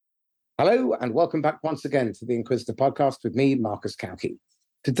Hello, and welcome back once again to the Inquisitor podcast with me, Marcus Cauchi.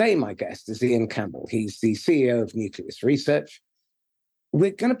 Today, my guest is Ian Campbell. He's the CEO of Nucleus Research.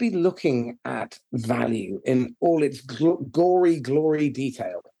 We're going to be looking at value in all its gory glory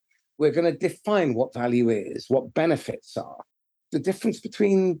detail. We're going to define what value is, what benefits are, the difference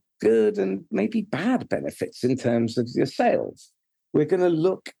between good and maybe bad benefits in terms of your sales. We're going to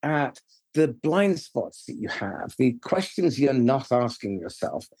look at the blind spots that you have, the questions you're not asking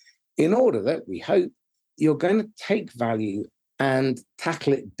yourself, in order that we hope you're going to take value and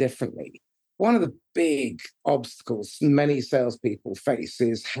tackle it differently. One of the big obstacles many salespeople face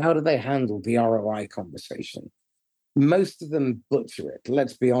is how do they handle the ROI conversation? Most of them butcher it.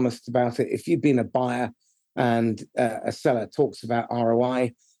 Let's be honest about it. If you've been a buyer and a seller talks about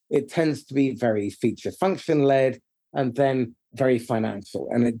ROI, it tends to be very feature function led and then very financial,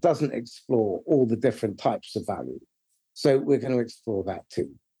 and it doesn't explore all the different types of value. So we're going to explore that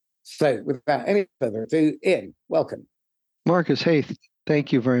too. So without any further ado, Ian, welcome. Marcus, hey,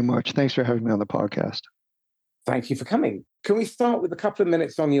 thank you very much. Thanks for having me on the podcast. Thank you for coming. Can we start with a couple of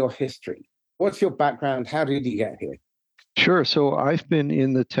minutes on your history? What's your background? How did you get here? Sure. So I've been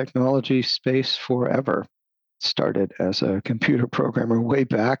in the technology space forever. Started as a computer programmer way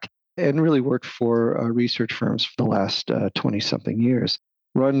back and really worked for research firms for the last 20-something years.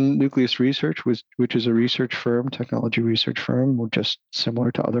 Run Nucleus Research, which is a research firm, technology research firm. We're just similar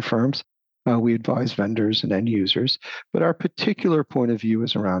to other firms. We advise vendors and end users, but our particular point of view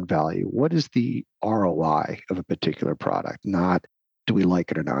is around value. What is the ROI of a particular product? Not do we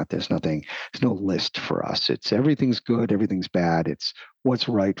like it or not? There's no list for us. It's everything's good, everything's bad. It's what's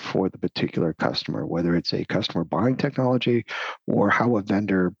right for the particular customer, whether it's a customer buying technology or how a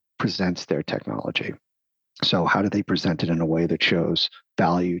vendor presents their technology. So how do they present it in a way that shows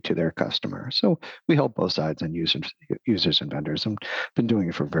value to their customer? So we help both sides and users and vendors. I've been doing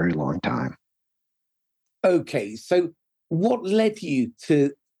it for a very long time. Okay, so what led you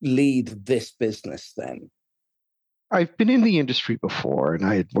to lead this business then? I've been in the industry before, and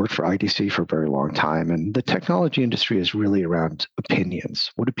I had worked for IDC for a very long time. And the technology industry is really around opinions.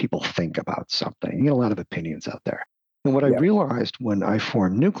 What do people think about something? You get a lot of opinions out there. And what I realized when I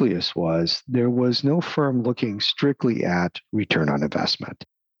formed Nucleus was there was no firm looking strictly at return on investment.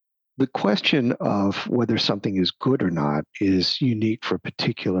 The question of whether something is good or not is unique for a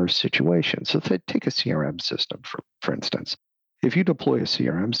particular situation. So take a CRM system, for instance. If you deploy a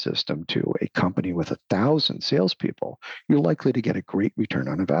CRM system to a company with 1,000 salespeople, you're likely to get a great return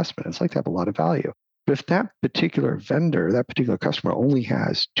on investment. It's like to have a lot of value. But if that particular vendor, that particular customer only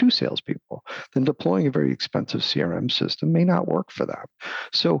has 2 salespeople, then deploying a very expensive CRM system may not work for them.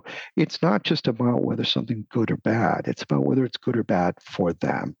 So it's not just about whether something's good or bad. It's about whether it's good or bad for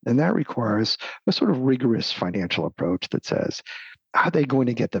them. And that requires a sort of rigorous financial approach that says, are they going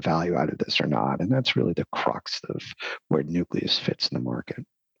to get the value out of this or not? And that's really the crux of where Nucleus fits in the market.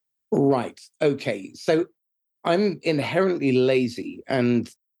 Right. Okay. So I'm inherently lazy and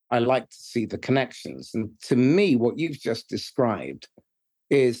I like to see the connections. And to me, what you've just described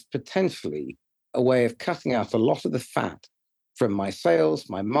is potentially a way of cutting out a lot of the fat from my sales,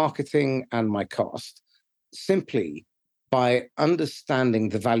 my marketing, and my cost, simply by understanding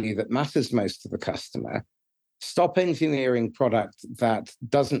the value that matters most to the customer, stop engineering product that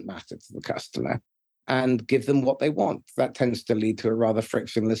doesn't matter to the customer, and give them what they want. That tends to lead to a rather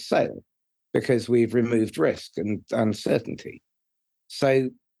frictionless sale because we've removed risk and uncertainty. So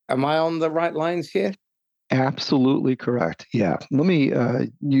am I on the right lines here? Absolutely correct. Yeah. Let me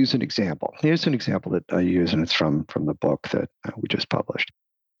use an example. Here's an example that I use, and it's from the book that we just published.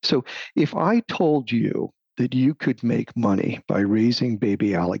 So if I told you that you could make money by raising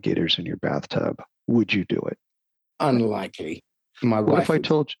baby alligators in your bathtub, would you do it? Unlikely. What if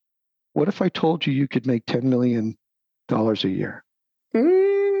I told you you could make $10 million a year?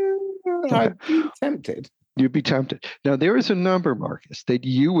 I'd be tempted. You'd be tempted. Now, there is a number, Marcus, that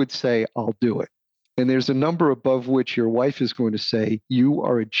you would say, I'll do it. And there's a number above which your wife is going to say, you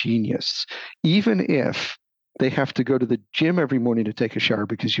are a genius, even if they have to go to the gym every morning to take a shower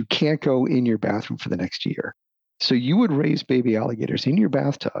because you can't go in your bathroom for the next year. So you would raise baby alligators in your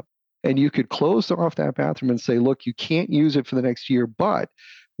bathtub, and you could close off that bathroom and say, look, you can't use it for the next year, but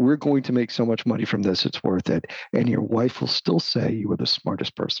we're going to make so much money from this, it's worth it. And your wife will still say you are the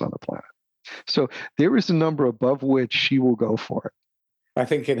smartest person on the planet. So there is a number above which she will go for it. I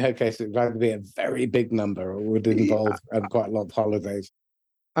think in her case, it would either be a very big number or would involve quite a lot of holidays.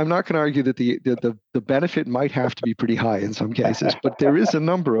 I'm not going to argue that the benefit might have to be pretty high in some cases, but there is a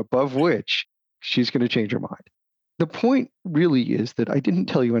number above which she's going to change her mind. The point really is that I didn't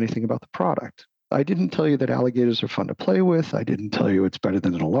tell you anything about the product. I didn't tell you that alligators are fun to play with. I didn't tell you it's better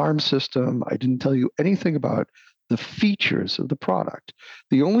than an alarm system. I didn't tell you anything about the features of the product.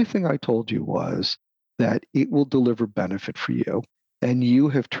 The only thing I told you was that it will deliver benefit for you. And you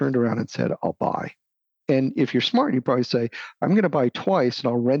have turned around and said, I'll buy. And if you're smart, you probably say, I'm going to buy twice and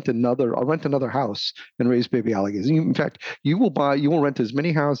I'll rent another house and raise baby alligators. In fact, you will rent as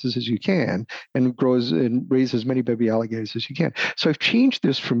many houses as you can and raise as many baby alligators as you can. So I've changed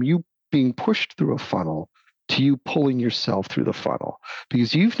this from you being pushed through a funnel to you pulling yourself through the funnel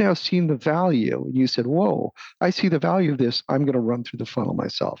because you've now seen the value and you said, whoa, I see the value of this. I'm going to run through the funnel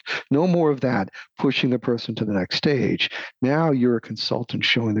myself. No more of that pushing the person to the next stage. Now you're a consultant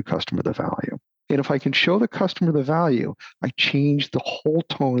showing the customer the value. And if I can show the customer the value, I change the whole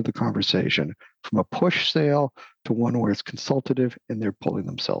tone of the conversation from a push sale to one where it's consultative and they're pulling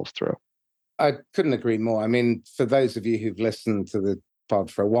themselves through. I couldn't agree more. I mean, for those of you who've listened to the pod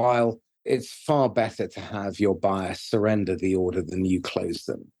for a while, it's far better to have your buyer surrender the order than you close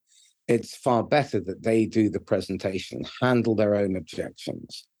them. It's far better that they do the presentation, handle their own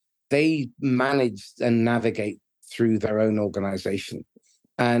objections. They manage and navigate through their own organization.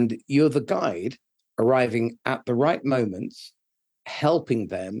 And you're the guide arriving at the right moments, helping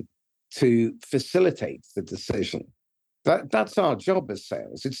them to facilitate the decision. That's our job as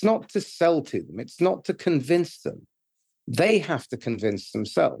sales. It's not to sell to them. It's not to convince them. They have to convince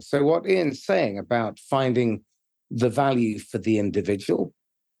themselves. So what Ian's saying about finding the value for the individual,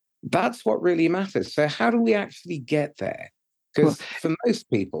 that's what really matters. So how do we actually get there? Because for most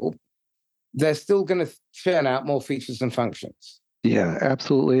people, they're still going to churn out more features and functions. Yeah,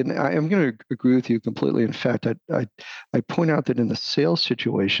 absolutely. And I am going to agree with you completely. In fact, I point out that in the sales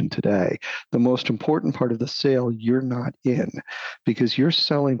situation today, the most important part of the sale you're not in because you're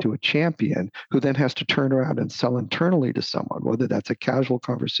selling to a champion who then has to turn around and sell internally to someone, whether that's a casual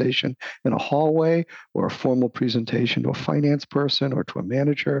conversation in a hallway or a formal presentation to a finance person or to a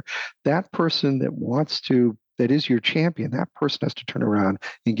manager. That person that is your champion, that person has to turn around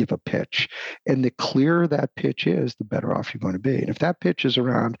and give a pitch. And the clearer that pitch is, the better off you're going to be. And if that pitch is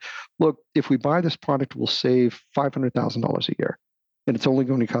around, look, if we buy this product, we'll save $500,000 a year, and it's only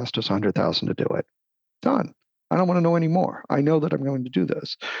going to cost us $100,000 to do it. Done. I don't want to know any more. I know that I'm going to do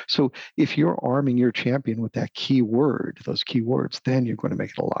this. So if you're arming your champion with that key word, those key words, then you're going to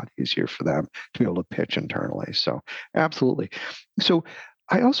make it a lot easier for them to be able to pitch internally. So absolutely. So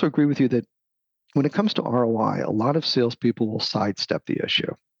I also agree with you that when it comes to ROI, a lot of salespeople will sidestep the issue.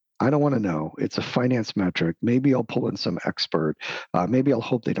 I don't want to know. It's a finance metric. Maybe I'll pull in some expert. Maybe I'll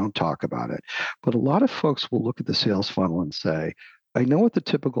hope they don't talk about it. But a lot of folks will look at the sales funnel and say, I know what the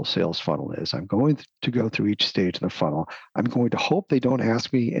typical sales funnel is. I'm going to go through each stage of the funnel. I'm going to hope they don't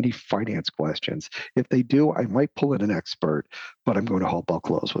ask me any finance questions. If they do, I might pull in an expert, but I'm going to hope I'll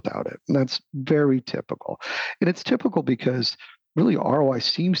close without it. And that's very typical. And it's typical because really ROI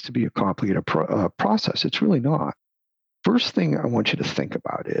seems to be a complicated process. It's really not. First thing I want you to think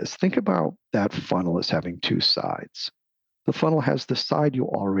about that funnel as having two sides. The funnel has the side you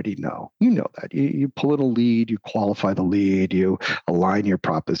already know. You know that. You pull in a lead, you qualify the lead, you align your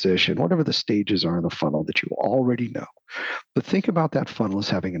proposition, whatever the stages are in the funnel that you already know. But think about that funnel as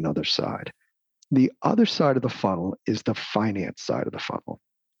having another side. The other side of the funnel is the finance side of the funnel.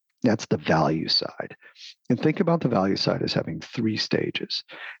 That's the value side. And think about the value side as having three stages.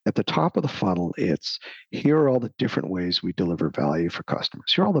 At the top of the funnel, it's here are all the different ways we deliver value for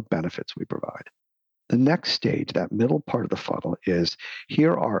customers. Here are all the benefits we provide. The next stage, that middle part of the funnel, is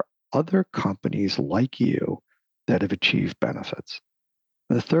here are other companies like you that have achieved benefits.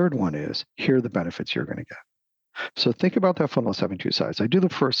 And the third one is here are the benefits you're going to get. So think about that funnel as having two sides. I do the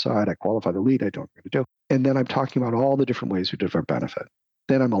first side, I qualify the lead, I don't know what to do. And then I'm talking about all the different ways we deliver benefit.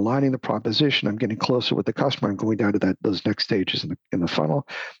 Then I'm aligning the proposition. I'm getting closer with the customer. I'm going down to those next stages in the funnel.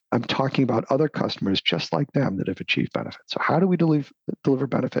 I'm talking about other customers just like them that have achieved benefit. So how do we deliver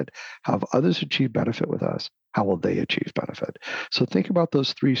benefit? How have others achieved benefit with us? How will they achieve benefit? So think about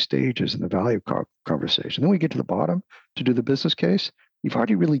those three stages in the value conversation. Then we get to the bottom to do the business case. You've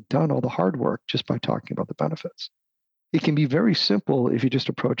already really done all the hard work just by talking about the benefits. It can be very simple if you just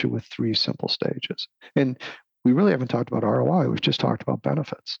approach it with three simple stages. And we really haven't talked about ROI. We've just talked about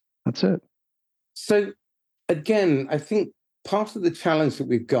benefits. That's it. So again, I think part of the challenge that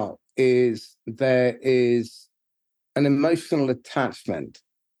we've got is there is an emotional attachment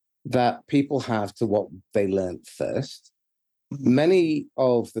that people have to what they learned first. Many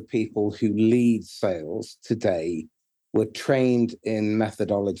of the people who lead sales today were trained in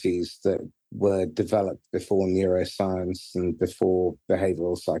methodologies that were developed before neuroscience and before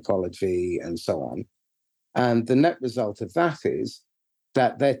behavioral psychology and so on. And the net result of that is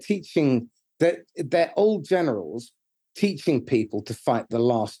that they're teaching They're old generals teaching people to fight the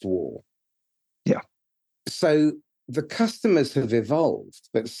last war. Yeah. So the customers have evolved,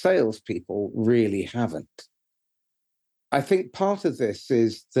 but salespeople really haven't. I think part of this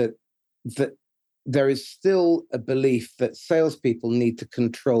is that there is still a belief that salespeople need to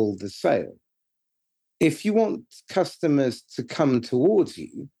control the sale. If you want customers to come towards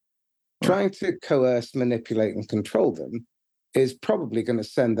you, trying to coerce, manipulate, and control them is probably going to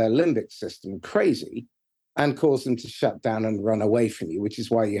send their limbic system crazy and cause them to shut down and run away from you, which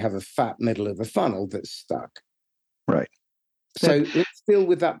is why you have a fat middle of the funnel that's stuck. Right. So let's deal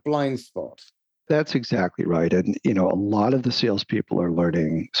with that blind spot. That's exactly right. And, a lot of the salespeople are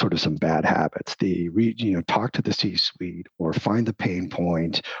learning sort of some bad habits. Talk to the C-suite or find the pain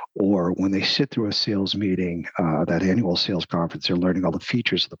point, or when they sit through a sales meeting, that annual sales conference, they're learning all the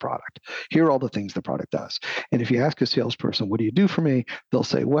features of the product. Here are all the things the product does. And if you ask a salesperson, what do you do for me? They'll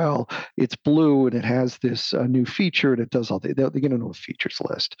say, well, it's blue and it has this new feature and it does all they're going to know a features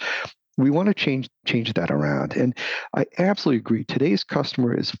list. We want to change that around. And I absolutely agree. Today's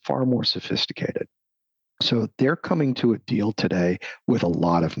customer is far more sophisticated. So they're coming to a deal today with a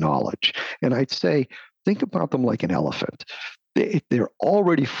lot of knowledge. And I'd say, think about them like an elephant. They're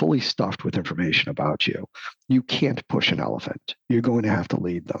already fully stuffed with information about you. You can't push an elephant. You're going to have to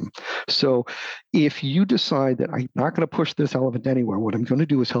lead them. So if you decide that I'm not going to push this elephant anywhere, what I'm going to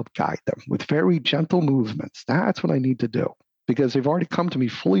do is help guide them with very gentle movements. That's what I need to do, because they've already come to me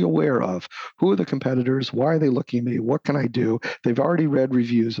fully aware of who are the competitors, why are they looking at me, what can I do? They've already read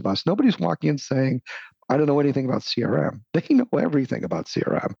reviews of us. Nobody's walking in saying, I don't know anything about CRM. They know everything about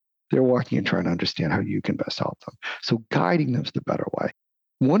CRM. They're walking in trying to understand how you can best help them. So guiding them is the better way.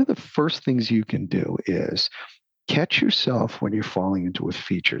 One of the first things you can do is catch yourself when you're falling into a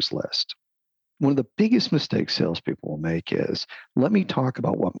features list. One of the biggest mistakes salespeople will make is, let me talk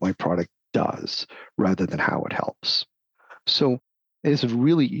about what my product does rather than how it helps. So it's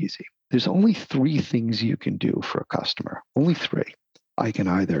really easy. There's only 3 things you can do for a customer, only 3. I can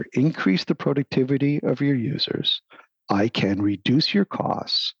either increase the productivity of your users, I can reduce your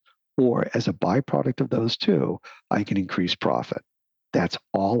costs, or as a byproduct of those 2, I can increase profit. That's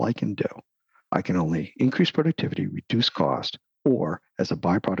all I can do. I can only increase productivity, reduce cost, or as a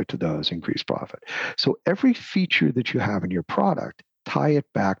byproduct of those, increase profit. So every feature that you have in your product, tie it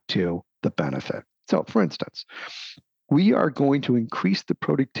back to the benefit. So for instance, we are going to increase the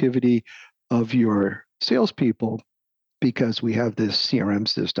productivity of your salespeople because we have this CRM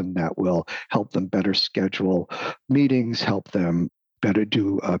system that will help them better schedule meetings, help them better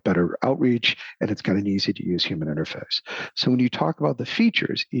do better outreach, and it's got an easy to use human interface. So when you talk about the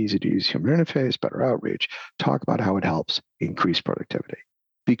features, easy to use human interface, better outreach, talk about how it helps increase productivity.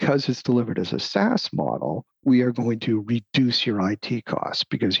 Because it's delivered as a SaaS model, we are going to reduce your IT costs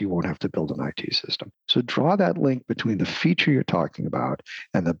because you won't have to build an IT system. So draw that link between the feature you're talking about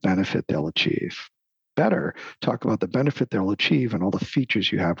and the benefit they'll achieve. Better, talk about the benefit they'll achieve and all the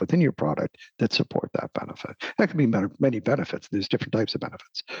features you have within your product that support that benefit. That can be many benefits. There's different types of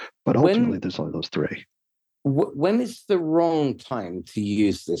benefits, but ultimately there's only those 3. When is the wrong time to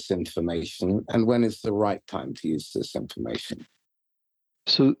use this information, and when is the right time to use this information?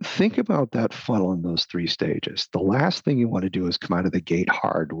 So think about that funnel in those 3 stages. The last thing you want to do is come out of the gate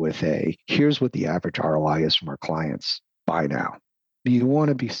hard with here's what the average ROI is from our clients. Buy now. You want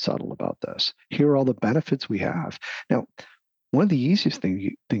to be subtle about this. Here are all the benefits we have. Now, one of the easiest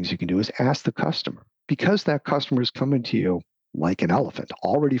things you can do is ask the customer, because that customer is coming to you like an elephant,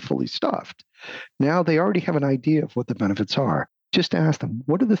 already fully stuffed. Now they already have an idea of what the benefits are. Just ask them,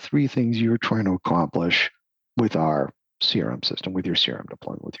 what are the 3 things you're trying to accomplish with our CRM system, with your CRM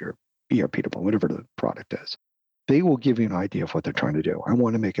deployment, with your ERP deployment, whatever the product is? They will give you an idea of what they're trying to do. I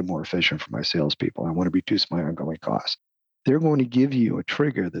want to make it more efficient for my salespeople. I want to reduce my ongoing costs. They're going to give you a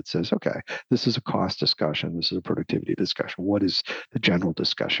trigger that says, okay, this is a cost discussion. This is a productivity discussion. What is the general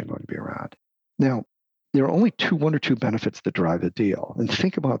discussion going to be around? Now, there are only 1 or 2 benefits that drive a deal. And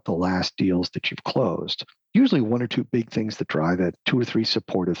think about the last deals that you've closed. Usually 1 or 2 big things that drive it, 2 or 3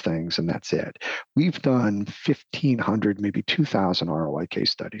 supportive things, and that's it. We've done 1,500, maybe 2,000 ROI case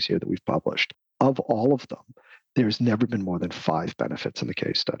studies here that we've published. Of all of them, there's never been more than 5 benefits in the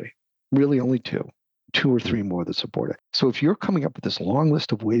case study. Really only 2 or 3 more that support it. So if you're coming up with this long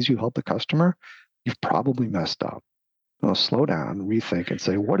list of ways you help the customer, you've probably messed up. Well, slow down, rethink, and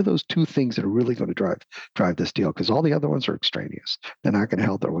say, what are those 2 things that are really going to drive this deal? Because all the other ones are extraneous. They're not going to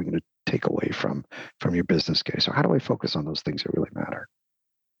help. They're going to take away from your business case. So how do I focus on those things that really matter?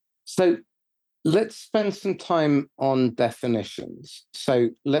 So let's spend some time on definitions. So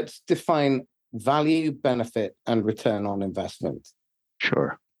let's define value, benefit, and return on investment.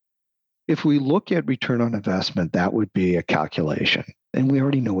 Sure. If we look at return on investment, that would be a calculation. And we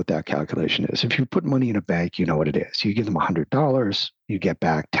already know what that calculation is. If you put money in a bank, you know what it is. You give them $100, you get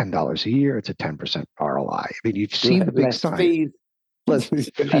back $10 a year. It's a 10% ROI. I mean, you've seen the big Less sign. fees. Less You're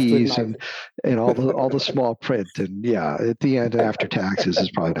left with fees nothing. and all the small print. And yeah, at the end, after taxes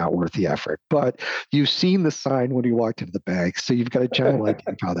is probably not worth the effort. But you've seen the sign when you walked into the bank, so you've got a general idea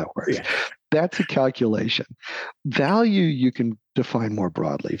of how that works. Yeah. That's a calculation. Value you can define more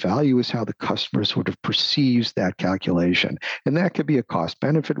broadly. Value is how the customer sort of perceives that calculation. And that could be a cost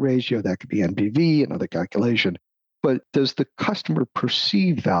benefit ratio, that could be NPV, another calculation. But does the customer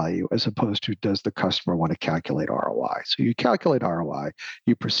perceive value as opposed to does the customer want to calculate ROI? So you calculate ROI,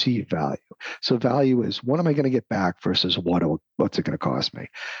 you perceive value. So value is what am I going to get back versus what's it going to cost me?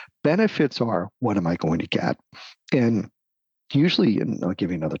 Benefits are what am I going to get? And usually, and I'll give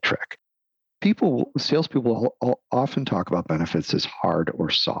you another trick. Salespeople often talk about benefits as hard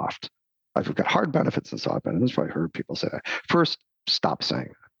or soft. I've got hard benefits and soft benefits. I've probably heard people say that. First, stop saying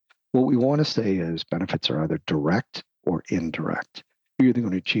that. What we want to say is benefits are either direct or indirect. You're either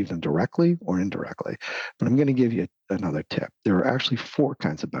going to achieve them directly or indirectly. But I'm going to give you another tip. There are actually 4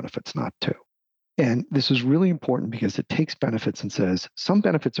 kinds of benefits, not 2. And this is really important because it takes benefits and says some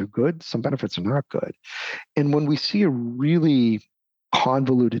benefits are good, some benefits are not good. And when we see a really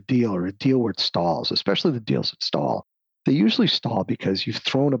convoluted deal or a deal where it stalls, especially the deals that stall, they usually stall because you've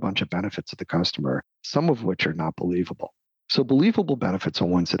thrown a bunch of benefits at the customer, some of which are not believable. So believable benefits are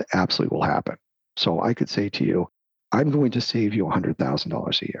ones that absolutely will happen. So I could say to you, I'm going to save you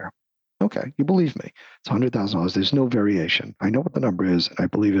 $100,000 a year. Okay, you believe me. It's $100,000. There's no variation. I know what the number is, and I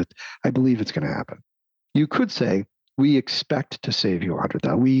believe it. I believe it's going to happen. You could say, we expect to save you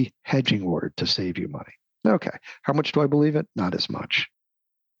 $100,000. We hedging word to save you money. Okay, how much do I believe it? Not as much.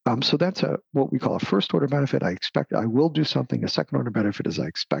 So that's what we call a first order benefit. I will do something. A second order benefit is I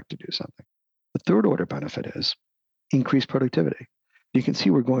expect to do something. The third order benefit is increased productivity. You can see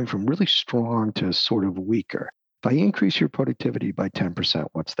we're going from really strong to sort of weaker. If I increase your productivity by 10%,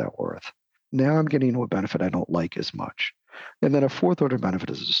 what's that worth? Now I'm getting to a benefit I don't like as much. And then a fourth order benefit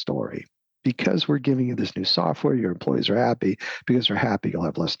is a story. Because we're giving you this new software, your employees are happy. Because they're happy, you'll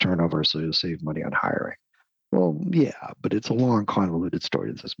have less turnover, so you'll save money on hiring. Well, yeah, but it's a long, convoluted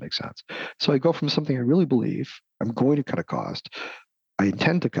story. Does this make sense? So I go from something I really believe, I'm going to cut a cost, I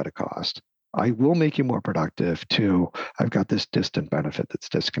intend to cut a cost, I will make you more productive, to I've got this distant benefit that's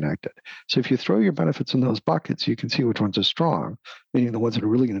disconnected. So if you throw your benefits in those buckets, you can see which ones are strong, meaning the ones that are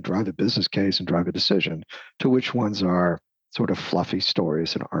really going to drive a business case and drive a decision, to which ones are sort of fluffy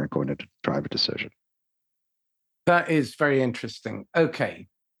stories and aren't going to drive a decision. That is very interesting. Okay,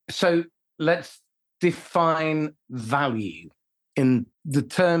 so let's define value in the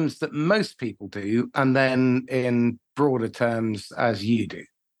terms that most people do, and then in broader terms as you do.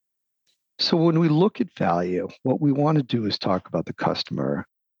 So when we look at value, what we want to do is talk about the customer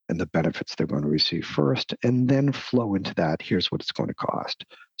and the benefits they're going to receive first, and then flow into that. Here's what it's going to cost.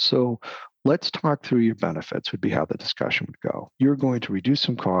 So let's talk through your benefits, would be how the discussion would go. You're going to reduce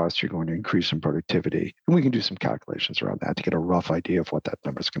some costs, you're going to increase some productivity, and we can do some calculations around that to get a rough idea of what that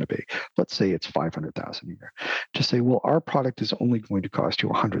number is going to be. Let's say it's $500,000 a year. To say, well, our product is only going to cost you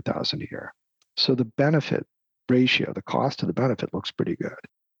 $100,000 a year. So the benefit ratio, the cost to the benefit, looks pretty good.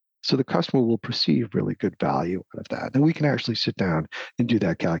 So the customer will perceive really good value out of that. And we can actually sit down and do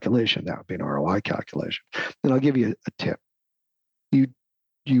that calculation. That would be an ROI calculation. And I'll give you a tip.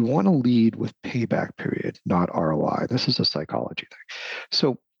 You want to lead with payback period, not ROI. This is a psychology thing.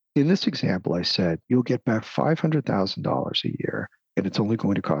 So in this example, I said you'll get back $500,000 a year, and it's only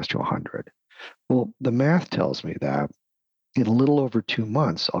going to cost you $100,000. Well, the math tells me that in a little over 2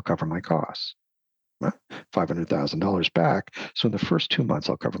 months, I'll cover my costs. $500,000 back. So in the first 2 months,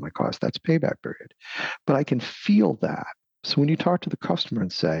 I'll cover my costs. That's payback period. But I can feel that. So when you talk to the customer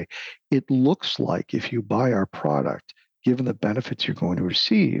and say, it looks like if you buy our product, given the benefits you're going to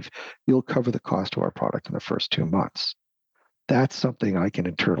receive, you'll cover the cost of our product in the first 2 months. That's something I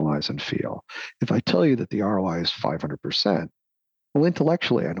can internalize and feel. If I tell you that the ROI is 500%, well,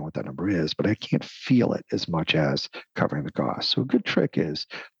 intellectually, I know what that number is, but I can't feel it as much as covering the cost. So a good trick is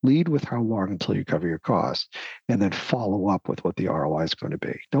lead with how long until you cover your costs, and then follow up with what the ROI is going to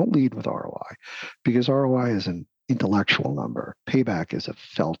be. Don't lead with ROI, because ROI is an intellectual number. Payback is a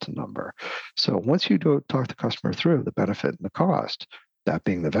felt number. So once you talk the customer through the benefit and the cost, that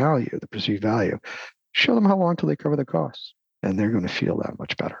being the value, the perceived value, show them how long till they cover the costs, and they're going to feel that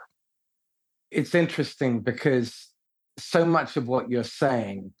much better. It's interesting because so much of what you're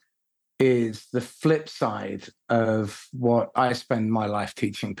saying is the flip side of what I spend my life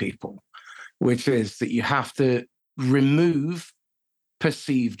teaching people, which is that you have to remove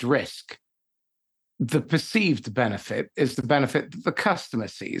perceived risk. the perceived benefit is the benefit that the customer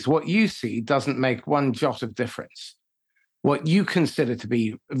sees. What you see doesn't make one jot of difference. What you consider to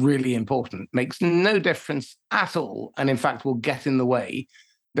be really important makes no difference at all, and in fact will get in the way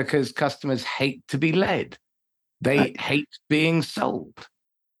because customers hate to be led. They hate being sold.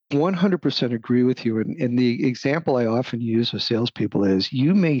 100% agree with you. And the example I often use with salespeople is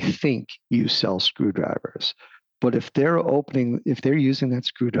you may think you sell screwdrivers, but if they're using that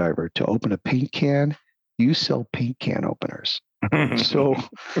screwdriver to open a paint can, you sell paint can openers. So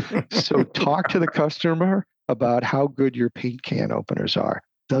talk to the customer about how good your paint can openers are.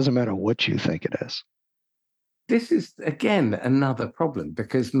 Doesn't matter what you think it is. This is, again, another problem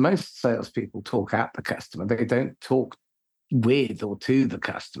because most salespeople talk at the customer. They don't talk with or to the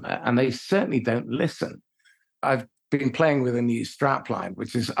customer, and they certainly don't listen. I've been playing with a new strapline,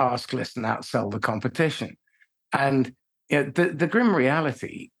 which is ask, listen, outsell the competition. And the grim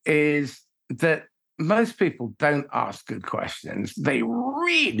reality is that most people don't ask good questions. They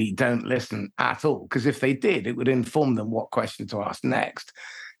really don't listen at all, because if they did, it would inform them what question to ask next.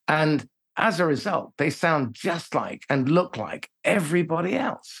 And as a result, they sound just like and look like everybody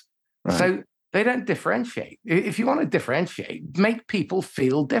else. Right. So they don't differentiate. If you want to differentiate, make people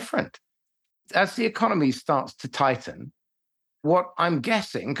feel different. As the economy starts to tighten, what I'm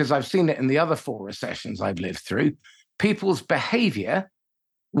guessing, because I've seen it in the other 4 recessions I've lived through, people's behavior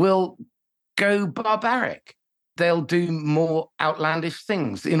will go barbaric. They'll do more outlandish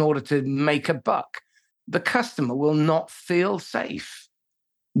things in order to make a buck. The customer will not feel safe.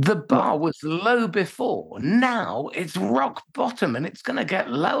 The bar was low before. Now it's rock bottom and it's going to get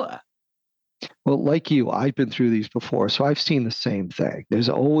lower. Well, like you, I've been through these before, so I've seen the same thing. There's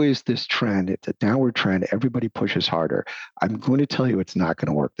always this trend. It's a downward trend. Everybody pushes harder. I'm going to tell you it's not going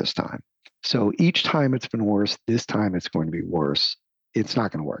to work this time. So each time it's been worse, this time it's going to be worse. It's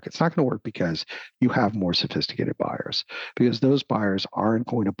not going to work. It's not going to work because you have more sophisticated buyers, because those buyers aren't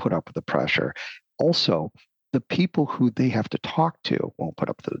going to put up with the pressure. Also, the people who they have to talk to won't put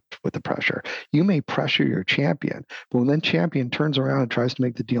up with the pressure. You may pressure your champion, but when that champion turns around and tries to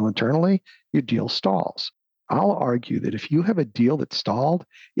make the deal internally, your deal stalls. I'll argue that if you have a deal that stalled,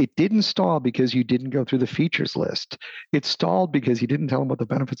 it didn't stall because you didn't go through the features list. It stalled because you didn't tell them what the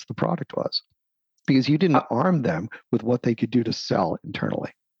benefits of the product was, because you didn't arm them with what they could do to sell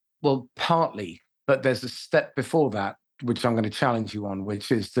internally. Well, partly, but there's a step before that, which I'm going to challenge you on, which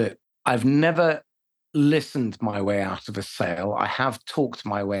is that I've never listened my way out of a sale. I have talked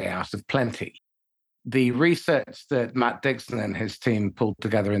my way out of plenty. The research that Matt Dixon and his team pulled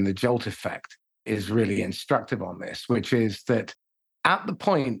together in the Jolt effect is really instructive on this, which is that at the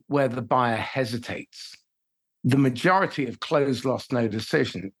point where the buyer hesitates, the majority of close, lost, no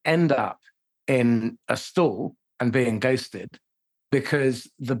decision end up in a stall and being ghosted because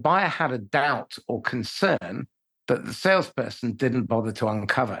the buyer had a doubt or concern that the salesperson didn't bother to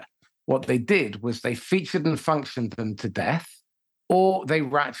uncover. What they did was they featured and functioned them to death, or they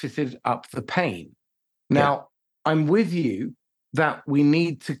ratcheted up the pain. Now, I'm with you that we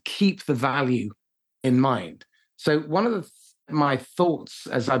need to keep the value in mind. So one of my thoughts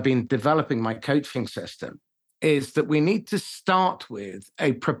as I've been developing my coaching system is that we need to start with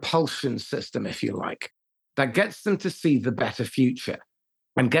a propulsion system, if you like, that gets them to see the better future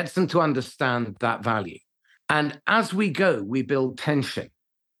and gets them to understand that value. And as we go, we build tension.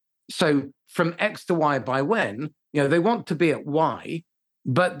 So from X to Y by when, they want to be at Y,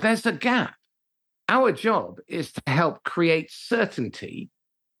 but there's a gap. Our job is to help create certainty,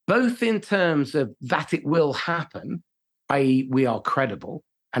 both in terms of that it will happen, i.e., we are credible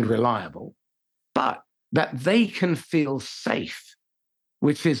and reliable, but that they can feel safe,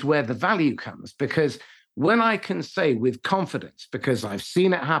 which is where the value comes. Because when I can say with confidence, because I've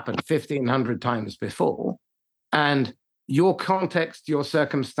seen it happen 1,500 times before, and your context, your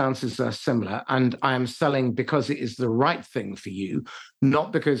circumstances are similar, and I am selling because it is the right thing for you,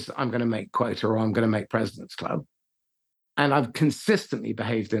 not because I'm going to make quota or I'm going to make President's Club, and I've consistently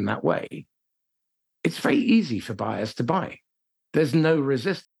behaved in that way, it's very easy for buyers to buy. There's no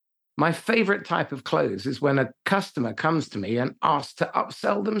resistance. My favorite type of close is when a customer comes to me and asks to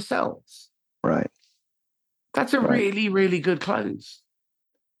upsell themselves. Right. That's a really, really good close.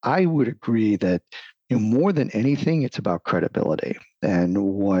 I would agree that more than anything, it's about credibility. And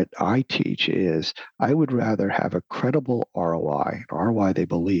what I teach is I would rather have a credible ROI, an ROI they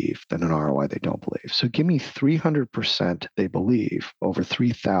believe, than an ROI they don't believe. So give me 300% they believe over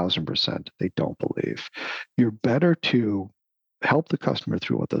 3,000% they don't believe. You're better to help the customer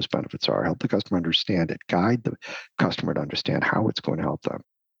through what those benefits are, help the customer understand it, guide the customer to understand how it's going to help them.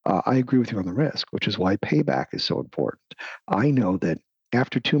 I agree with you on the risk, which is why payback is so important. I know that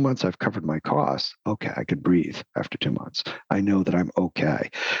After 2 months, I've covered my costs. Okay, I could breathe after 2 months. I know that I'm okay.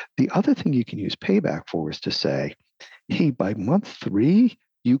 The other thing you can use payback for is to say, hey, by month 3,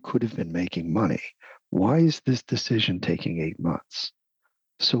 you could have been making money. Why is this decision taking 8 months?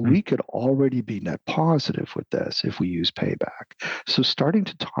 So we could already be net positive with this if we use payback. So starting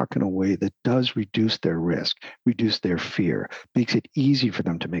to talk in a way that does reduce their risk, reduce their fear, makes it easy for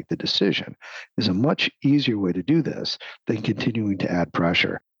them to make the decision is a much easier way to do this than continuing to add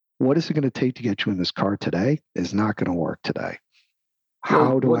pressure. What is it going to take to get you in this car today is not going to work today. Well,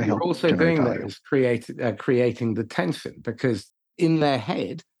 How do I what you're help also generate doing there value? is creating the tension, because in their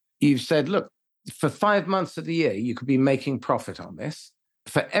head, you've said, look, for 5 months of the year, you could be making profit on this.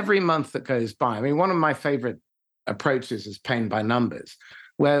 For every month that goes by, I mean, one of my favorite approaches is pain by numbers,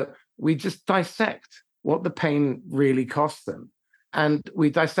 where we just dissect what the pain really costs them. And we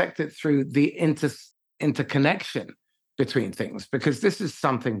dissect it through the interconnection between things, because this is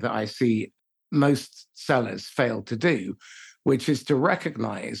something that I see most sellers fail to do, which is to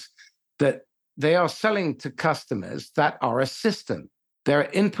recognize that they are selling to customers that are a system. There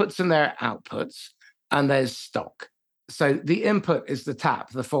are inputs and there are outputs, and there's stock. So the input is the tap,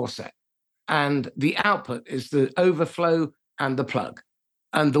 the faucet, and the output is the overflow and the plug,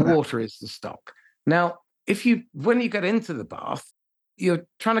 and the water is the stock. Now, when you get into the bath, you're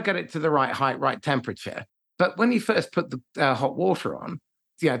trying to get it to the right height, right temperature. But when you first put the hot water on,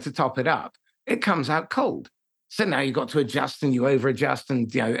 to top it up, it comes out cold. So now you've got to adjust, and you over adjust,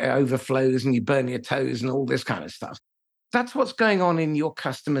 and it overflows and you burn your toes and all this kind of stuff. That's what's going on in your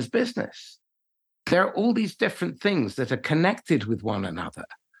customer's business. There are all these different things that are connected with one another.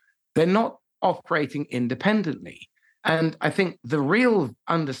 They're not operating independently. And I think the real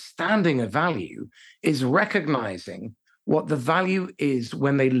understanding of value is recognizing what the value is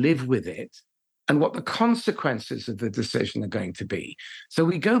when they live with it and what the consequences of the decision are going to be. So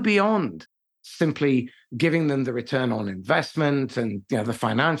we go beyond simply giving them the return on investment and the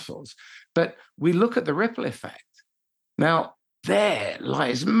financials, but we look at the ripple effect. Now, there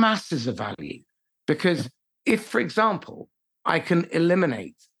lies masses of value, because if, for example, I can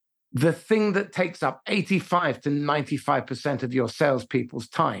eliminate the thing that takes up 85 to 95% of your salespeople's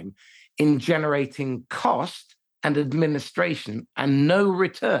time in generating cost and administration and no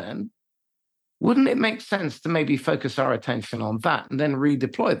return, wouldn't it make sense to maybe focus our attention on that and then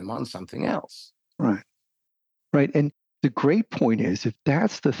redeploy them on something else? Right. Right. And the great point is if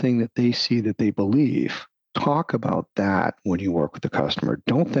that's the thing that they see that they believe, talk about that when you work with the customer.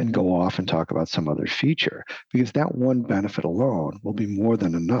 Don't then go off and talk about some other feature, because that one benefit alone will be more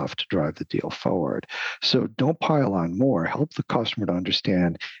than enough to drive the deal forward. So don't pile on more. Help the customer to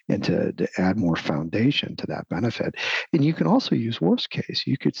understand and to add more foundation to that benefit. And you can also use worst case.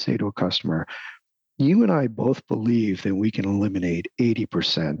 You could say to a customer, you and I both believe that we can eliminate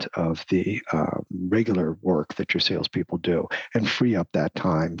 80% of the regular work that your salespeople do and free up that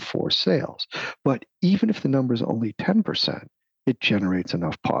time for sales. But even if the number is only 10%, it generates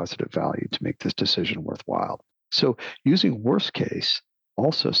enough positive value to make this decision worthwhile. So using worst case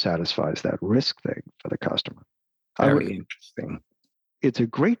also satisfies that risk thing for the customer. Very interesting. It's a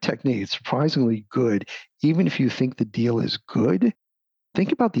great technique. It's surprisingly good. Even if you think the deal is good,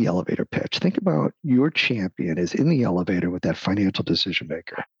 think about the elevator pitch. Think about your champion is in the elevator with that financial decision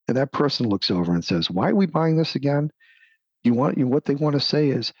maker. And that person looks over and says, why are we buying this again? What they want to say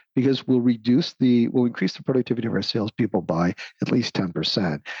is because we'll increase the productivity of our salespeople by at least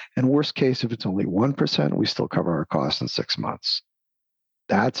 10%. And worst case, if it's only 1%, we still cover our costs in 6 months.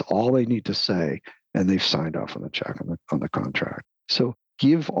 That's all they need to say. And they've signed off on the check on the contract. So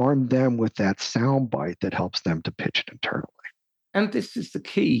arm them with that sound bite that helps them to pitch it internally. And this is the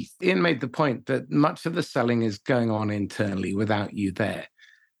key. Ian made the point that much of the selling is going on internally without you there.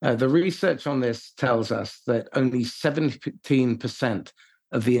 The research on this tells us that only 17%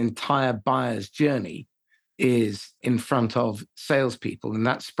 of the entire buyer's journey is in front of salespeople, and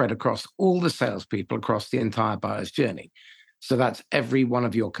that's spread across all the salespeople across the entire buyer's journey. So that's every one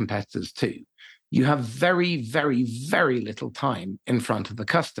of your competitors too. You have very, very, very little time in front of the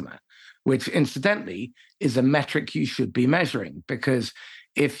customer, which incidentally is a metric you should be measuring, because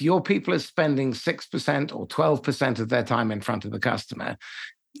if your people are spending 6% or 12% of their time in front of the customer,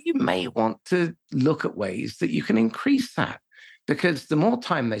 you may want to look at ways that you can increase that, because the more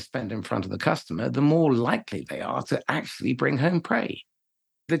time they spend in front of the customer, the more likely they are to actually bring home prey.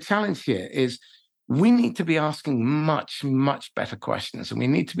 The challenge here is we need to be asking much, much better questions, and we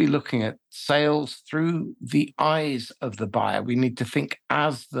need to be looking at sales through the eyes of the buyer. We need to think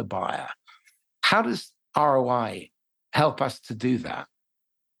as the buyer. How does ROI help us to do that?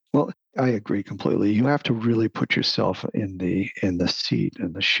 Well, I agree completely. You have to really put yourself in the seat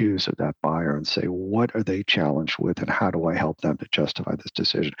and the shoes of that buyer and say, what are they challenged with, and how do I help them to justify this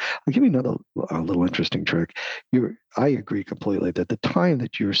decision? I'll give you another little interesting trick. I agree completely that the time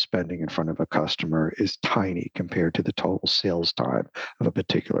that you're spending in front of a customer is tiny compared to the total sales time of a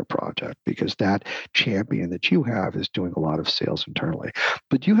particular project, because that champion that you have is doing a lot of sales internally.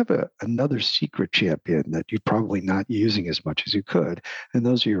 But you have another secret champion that you're probably not using as much as you could, and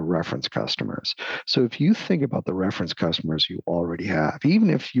those are your reference customers. So if you think about the reference customers you already have, even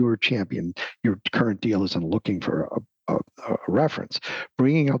if your champion, your current deal isn't looking for a reference,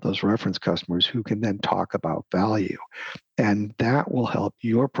 bringing out those reference customers who can then talk about value, and that will help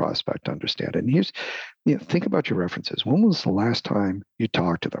your prospect understand it. And think about your references. When was the last time you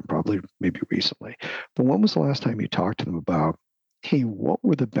talked to them? Probably maybe recently, but when was the last time you talked to them about, hey, what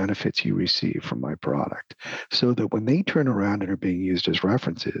were the benefits you received from my product? So that when they turn around and are being used as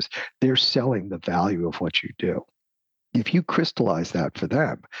references, they're selling the value of what you do. If you crystallize that for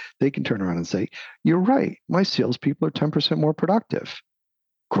them, they can turn around and say, you're right, my salespeople are 10% more productive.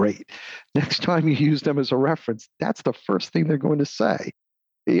 Great. Next time you use them as a reference, that's the first thing they're going to say.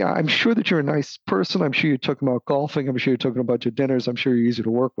 Yeah, I'm sure that you're a nice person. I'm sure you took them out golfing. I'm sure you took them a bunch of dinners. I'm sure you're easy to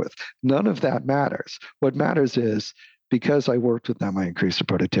work with. None of that matters. What matters is, because I worked with them, I increased the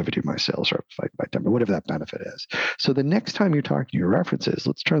productivity of my sales rep by 10, whatever that benefit is. So the next time you're talking to your references,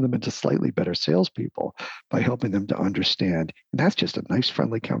 let's turn them into slightly better salespeople by helping them to understand. And that's just a nice,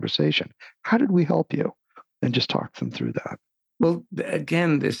 friendly conversation. How did we help you? And just talk them through that. Well,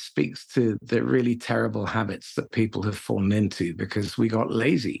 again, this speaks to the really terrible habits that people have fallen into because we got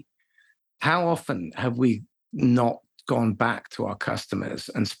lazy. How often have we not gone back to our customers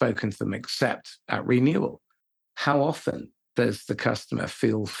and spoken to them except at renewal? How often does the customer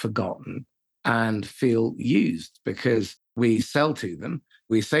feel forgotten and feel used because we sell to them?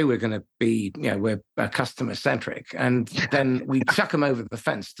 We say we're going to be, we're customer centric, and then we chuck them over the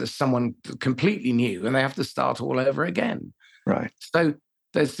fence to someone completely new, and they have to start all over again. Right. So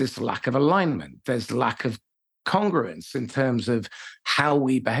there's this lack of alignment. There's lack of congruence in terms of how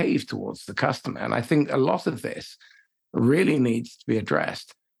we behave towards the customer. And I think a lot of this really needs to be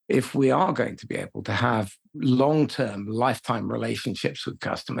addressed if we are going to be able to have long-term, lifetime relationships with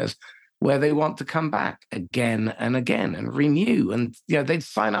customers where they want to come back again and again and renew. And they'd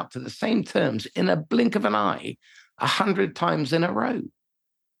sign up to the same terms in a blink of an eye 100 times in a row.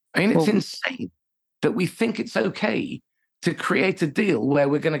 I mean, it's insane that we think it's okay to create a deal where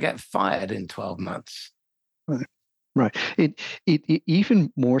we're going to get fired in 12 months. Right. Right. It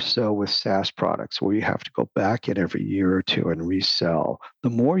even more so with SaaS products, where you have to go back in every year or two and resell. The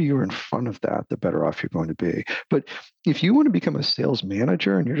more you're in front of that, the better off you're going to be. But if you want to become a sales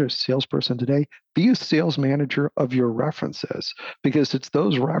manager and you're just a salesperson today, be a sales manager of your references, because it's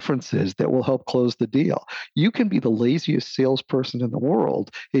those references that will help close the deal. You can be the laziest salesperson in the world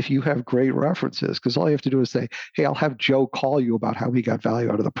if you have great references, because all you have to do is say, hey, I'll have Joe call you about how he got value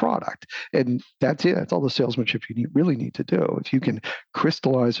out of the product. And that's it. That's all the salesmanship you really need to do. If you can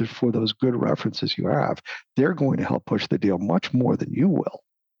crystallize it for those good references you have, they're going to help push the deal much more than you will.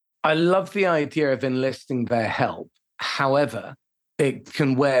 I love the idea of enlisting their help. However, it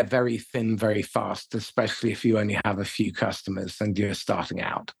can wear very thin very fast, especially if you only have a few customers and you're starting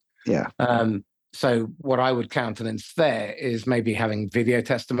out. Yeah. So what I would countenance there is maybe having video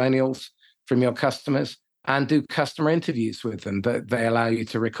testimonials from your customers and do customer interviews with them that they allow you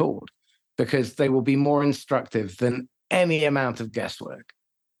to record, because they will be more instructive than any amount of guesswork.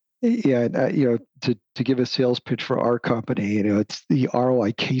 Yeah, to give a sales pitch for our company, it's the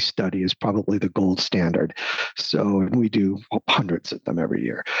ROI case study is probably the gold standard. So we do hundreds of them every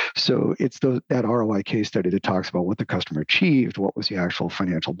year. So it's that ROI case study that talks about what the customer achieved, what was the actual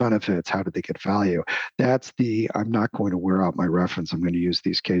financial benefits, how did they get value. That's I'm not going to wear out my reference. I'm going to use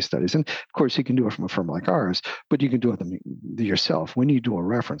these case studies. And of course, you can do it from a firm like ours, but you can do it yourself. When you do a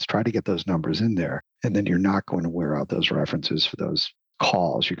reference, try to get those numbers in there, and then you're not going to wear out those references for those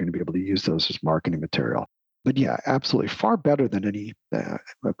calls. You're going to be able to use those as marketing material. But yeah, absolutely. Far better than any,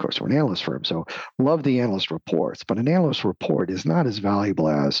 of course, we're an analyst firm, so love the analyst reports, but an analyst report is not as valuable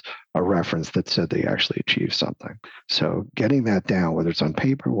as a reference that said they actually achieved something. So getting that down, whether it's on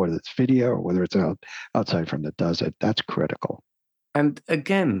paper, whether it's video, or whether it's an outside firm that does it, that's critical. And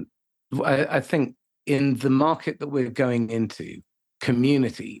again, I think in the market that we're going into,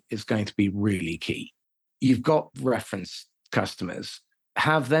 community is going to be really key. You've got reference customers.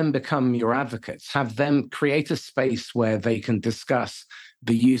 have them become your advocates, have them create a space where they can discuss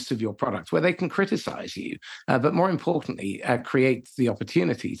the use of your product, where they can criticize you, but more importantly, create the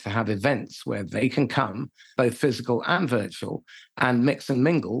opportunity to have events where they can come, both physical and virtual, and mix and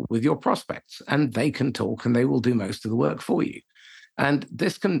mingle with your prospects, and they can talk and they will do most of the work for you. And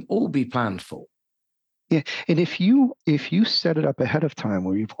this can all be planned for. Yeah, and if you set it up ahead of time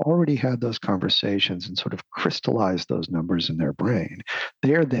where you've already had those conversations and sort of crystallized those numbers in their brain,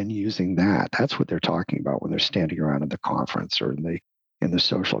 they're then using that. That's what they're talking about when they're standing around in the conference or in the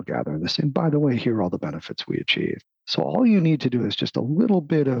social gathering. They're saying, by the way, here are all the benefits we achieve. So all you need to do is just a little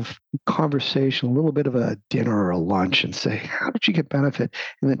bit of conversation, a little bit of a dinner or a lunch, and say, how did you get benefit?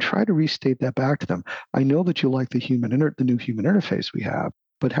 And then try to restate that back to them. I know that you like the the new human interface we have,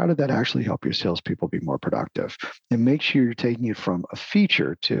 but how did that actually help your salespeople be more productive? And make sure you're taking it from a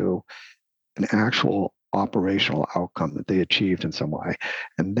feature to an actual operational outcome that they achieved in some way.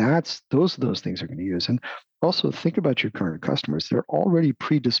 And those things are going to use. And also think about your current customers. They're already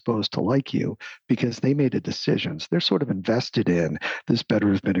predisposed to like you because they made a decision. So they're sort of invested in this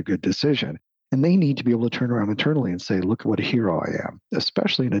better have been a good decision. And they need to be able to turn around internally and say, look at what a hero I am,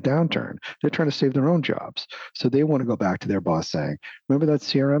 especially in a downturn. They're trying to save their own jobs. So they want to go back to their boss saying, remember that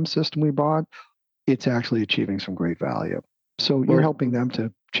CRM system we bought? It's actually achieving some great value. So you're helping them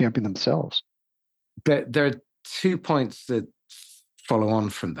to champion themselves. There are 2 points that follow on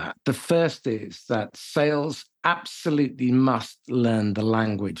from that. The first is that sales absolutely must learn the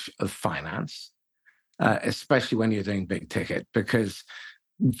language of finance, especially when you're doing big ticket, because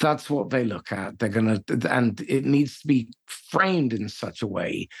that's what they look at. They're going to, and it needs to be framed in such a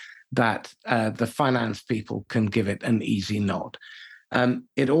way that the finance people can give it an easy nod.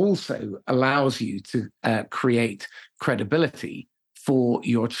 It also allows you to create credibility for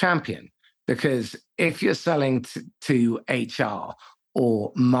your champion, because if you're selling to HR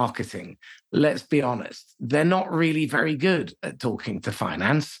or marketing, let's be honest, they're not really very good at talking to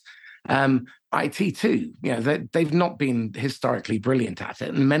finance. IT too, they've not been historically brilliant at it,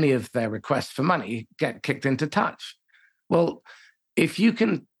 and many of their requests for money get kicked into touch. Well, if you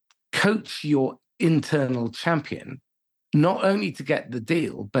can coach your internal champion, not only to get the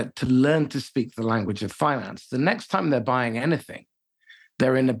deal, but to learn to speak the language of finance, the next time they're buying anything,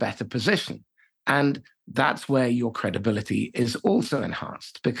 they're in a better position. And that's where your credibility is also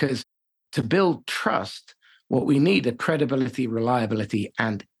enhanced, because to build trust, what we need are credibility, reliability,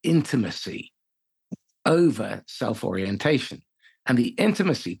 and intimacy over self-orientation. And the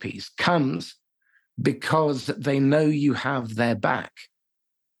intimacy piece comes because they know you have their back.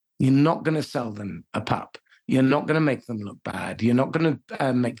 You're not going to sell them a pup. You're not going to make them look bad. You're not going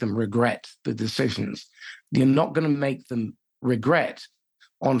to make them regret the decisions. You're not going to make them regret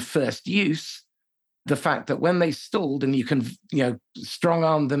on first use the fact that when they stalled and you can, strong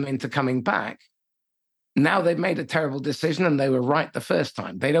arm them into coming back, now they've made a terrible decision and they were right the first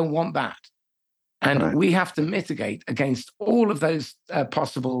time. They don't want that. And we have to mitigate against all of those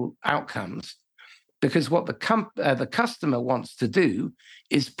possible outcomes, because what the customer wants to do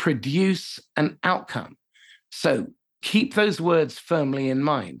is produce an outcome. So keep those words firmly in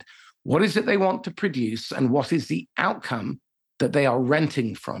mind. What is it they want to produce, and what is the outcome that they are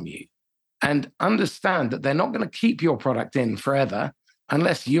renting from you? And understand that they're not going to keep your product in forever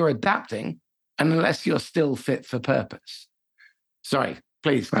unless you're adapting and unless you're still fit for purpose. Sorry,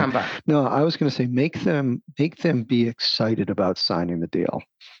 please come back. No, I was going to say make them be excited about signing the deal.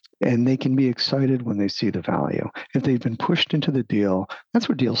 And they can be excited when they see the value. If they've been pushed into the deal, that's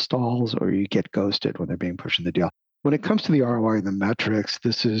where deal stalls, or you get ghosted when they're being pushed in the deal. When it comes to the ROI and the metrics,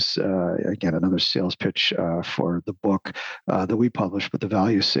 this is, again, another sales pitch for the book that we published, but the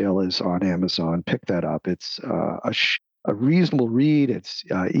value sale is on Amazon. Pick that up. It's a reasonable read. It's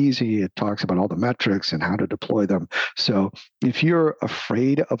easy. It talks about all the metrics and how to deploy them. So if you're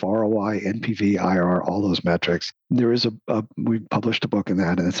afraid of ROI, NPV, IRR, all those metrics, there is we published a book in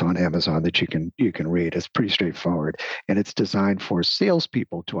that, and it's on Amazon that you can read. It's pretty straightforward, and it's designed for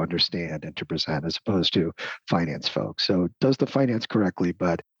salespeople to understand and to present, as opposed to finance folks. So it does the finance correctly,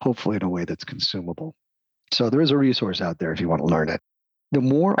 but hopefully in a way that's consumable. So there is a resource out there if you want to learn it. The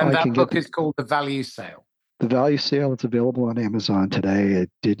more and I that can book get, is called The Value Sale. The Value Sale, it's available on Amazon today. It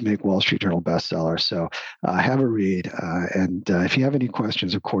did make Wall Street Journal bestseller. So have a read. And if you have any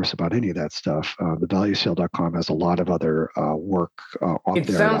questions, of course, about any of that stuff, thevaluesale.com has a lot of other work on it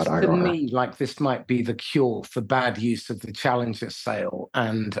there sounds about to IRR. me like this might be the cure for bad use of the Challenger sale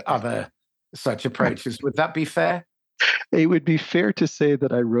and other such approaches. Would that be fair? It would be fair to say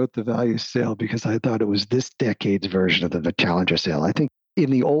that I wrote The Value Sale because I thought it was this decade's version of the Challenger sale. I think In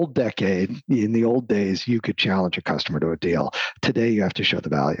the old days, you could challenge a customer to a deal. Today, you have to show the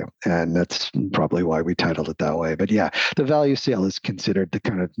value. And that's probably why we titled it that way. But yeah, the value sale is considered the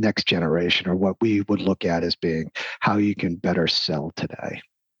kind of next generation, or what we would look at as being how you can better sell today.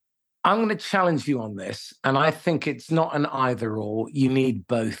 I'm going to challenge you on this. And I think it's not an either or. You need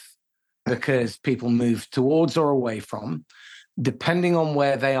both because people move towards or away from, depending on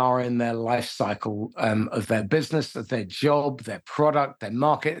where they are in their life cycle of their business, of their job, their product, their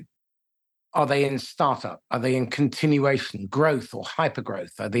market. Are they in startup? Are they in continuation, growth or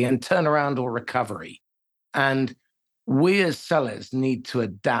hypergrowth? Are they in turnaround or recovery? And we as sellers need to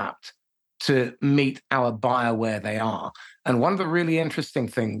adapt to meet our buyer where they are. And one of the really interesting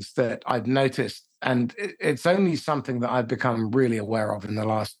things that I've noticed, and it's only something that I've become really aware of in the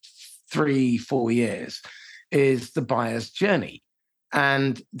last 3-4 years, is the buyer's journey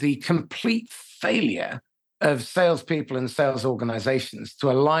and the complete failure of salespeople and sales organizations to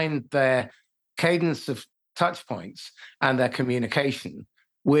align their cadence of touch points and their communication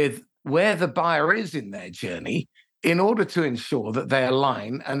with where the buyer is in their journey in order to ensure that they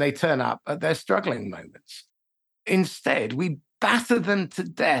align and they turn up at their struggling moments. Instead, we batter them to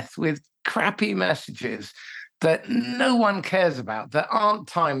death with crappy messages that no one cares about, that aren't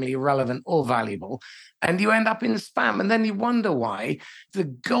timely, relevant, or valuable. And you end up in spam. And then you wonder why the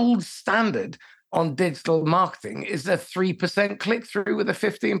gold standard on digital marketing is a 3% click through with a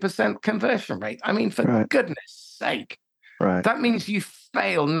 15% conversion rate. I mean, for goodness sake. Right. That means you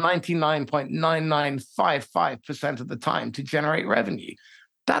fail 99.9955% of the time to generate revenue.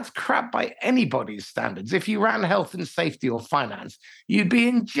 That's crap by anybody's standards. If you ran health and safety or finance, you'd be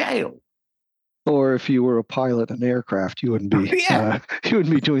in jail. Or if you were a pilot in an aircraft, you wouldn't be you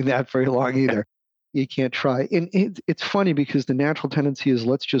wouldn't be doing that very long either. You can't try. And it's funny because the natural tendency is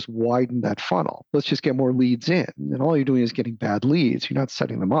let's just widen that funnel. Let's just get more leads in. And all you're doing is getting bad leads. You're not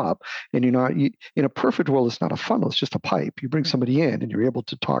setting them up. And in a perfect world, it's not a funnel. It's just a pipe. You bring somebody in and you're able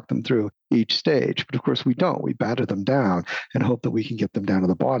to talk them through each stage. But of course, we don't. We batter them down and hope that we can get them down to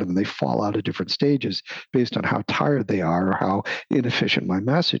the bottom. And they fall out at different stages based on how tired they are or how inefficient my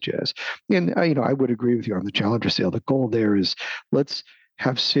message is. And I would agree with you on the challenger sale. The goal there is let's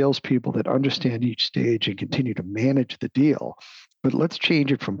have salespeople that understand each stage and continue to manage the deal. But let's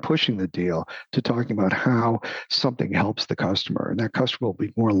change it from pushing the deal to talking about how something helps the customer. And that customer will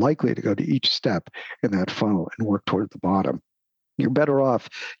be more likely to go to each step in that funnel and work toward the bottom. You're better off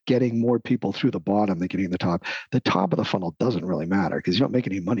getting more people through the bottom than getting the top. The top of the funnel doesn't really matter because you don't make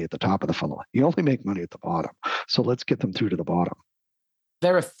any money at the top of the funnel. You only make money at the bottom. So let's get them through to the bottom.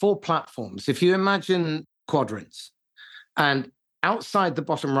 There are 4 platforms. If you imagine quadrants, and outside the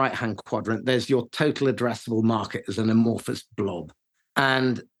bottom right-hand quadrant, there's your total addressable market as an amorphous blob.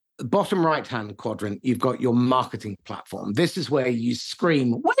 And the bottom right-hand quadrant, you've got your marketing platform. This is where you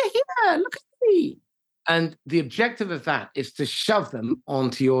scream, "We're here, look at me." And the objective of that is to shove them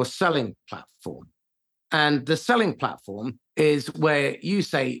onto your selling platform. And the selling platform is where you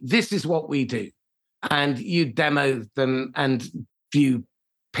say, "This is what we do." And you demo them and view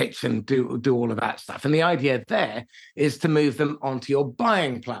pitch and do all of that stuff. And the idea there is to move them onto your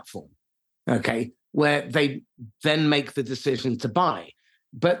buying platform, okay, where they then make the decision to buy.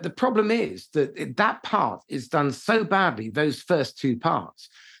 But the problem is that that part is done so badly, those first 2 parts,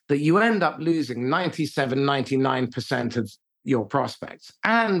 that you end up losing 97, 99% of your prospects.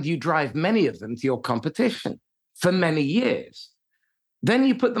 And you drive many of them to your competition for many years. Then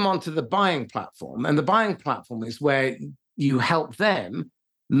you put them onto the buying platform. And the buying platform is where you help them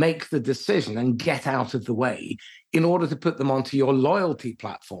make the decision and get out of the way in order to put them onto your loyalty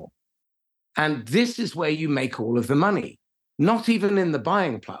platform. And this is where you make all of the money, not even in the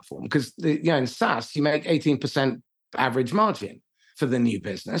buying platform, because in SaaS, you make 18% average margin for the new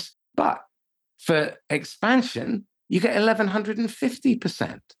business. But for expansion, you get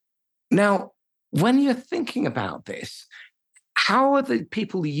 1,150%. Now, when you're thinking about this, how are the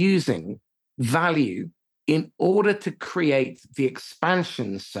people using value in order to create the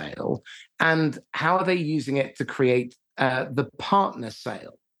expansion sale, and how are they using it to create the partner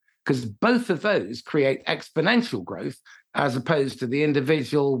sale? Because both of those create exponential growth as opposed to the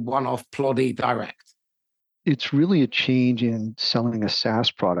individual one-off ploddy direct. It's really a change in selling a SaaS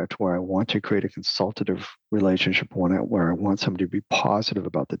product where I want to create a consultative relationship where I want somebody to be positive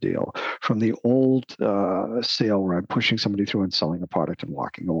about the deal, from the old sale where I'm pushing somebody through and selling a product and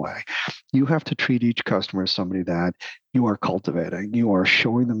walking away. You have to treat each customer as somebody that you are cultivating. You are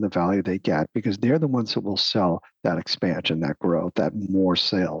showing them the value they get because they're the ones that will sell that expansion, that growth, that more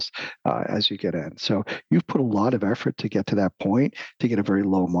sales as you get in. So you've put a lot of effort to get to that point, to get a very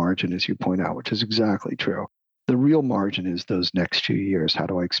low margin, as you point out, which is exactly true. The real margin is those next few years. How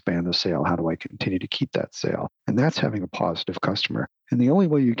do I expand the sale? How do I continue to keep that sale? And that's having a positive customer. And the only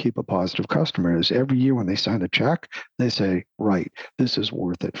way you keep a positive customer is every year when they sign a check, they say, right, this is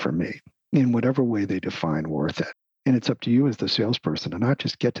worth it for me, in whatever way they define worth it. And it's up to you as the salesperson to not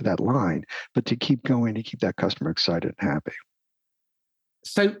just get to that line, but to keep going, to keep that customer excited and happy.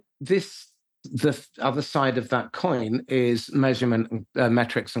 So the other side of that coin is measurement,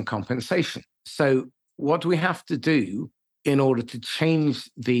 metrics, and compensation. So what do we have to do in order to change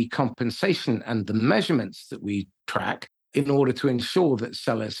the compensation and the measurements that we track in order to ensure that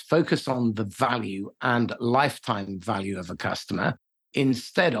sellers focus on the value and lifetime value of a customer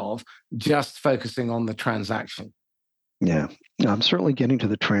instead of just focusing on the transaction? Yeah. I'm certainly getting to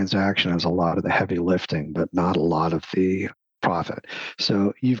the transaction as a lot of the heavy lifting, but not a lot of the profit.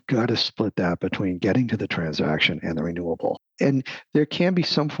 So you've got to split that between getting to the transaction and the renewable. And there can be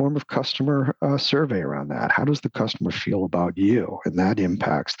some form of customer survey around that. How does the customer feel about you? And that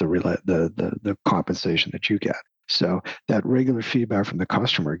impacts the compensation that you get. So that regular feedback from the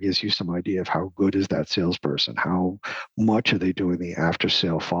customer gives you some idea of how good is that salesperson, how much are they doing the after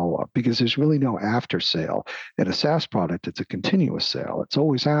sale follow up, because there's really no after sale. In a SaaS product, it's a continuous sale. It's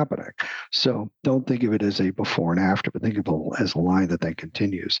always happening. So don't think of it as a before and after, but think of it as a line that then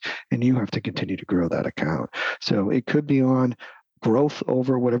continues. And you have to continue to grow that account. So it could be on growth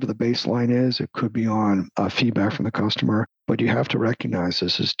over whatever the baseline is. It could be on feedback from the customer, but you have to recognize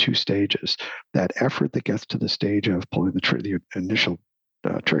this as two stages. That effort that gets to the stage of pulling the initial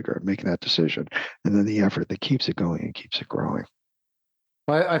trigger, making that decision, and then the effort that keeps it going and keeps it growing.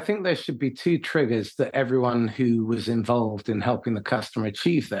 Well, I think there should be two triggers that everyone who was involved in helping the customer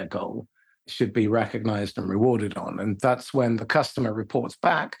achieve their goal should be recognized and rewarded on. And that's when the customer reports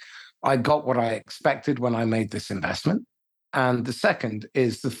back, I got what I expected when I made this investment. And the second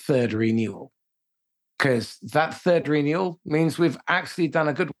is the third renewal, because that third renewal means we've actually done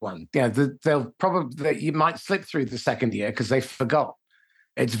a good one. They'll probably, you might slip through the second year because they forgot.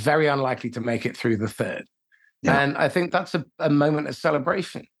 It's very unlikely to make it through the third. Yeah. And I think that's a moment of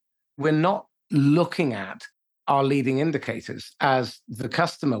celebration. We're not looking at our leading indicators as the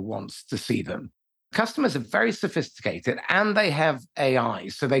customer wants to see them. Customers are very sophisticated and they have AI,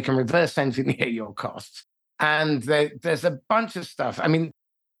 so they can reverse engineer your costs. And there's a bunch of stuff. I mean,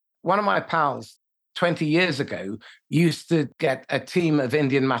 one of my pals 20 years ago used to get a team of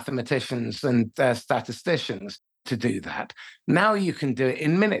Indian mathematicians and statisticians to do that. Now you can do it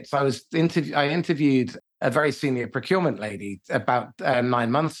in minutes. I interviewed a very senior procurement lady about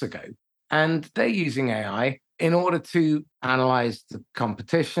 9 months ago, and they're using AI in order to analyze the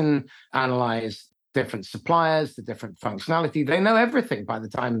competition, analyze different suppliers, the different functionality. They know everything by the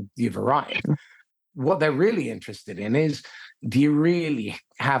time you've arrived. Sure. What they're really interested in is, do you really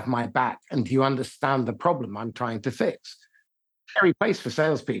have my back? And do you understand the problem I'm trying to fix? Scary place for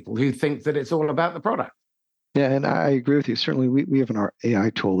salespeople who think that it's all about the product. Yeah, and I agree with you. Certainly, we have an AI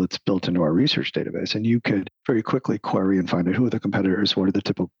tool that's built into our research database, and you could very quickly query and find out who are the competitors, what are the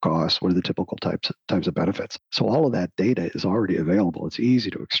typical costs, what are the typical types of benefits. So all of that data is already available. It's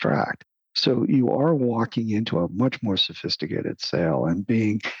easy to extract. So you are walking into a much more sophisticated sale and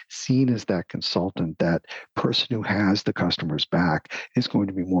being seen as that consultant, that person who has the customer's back is going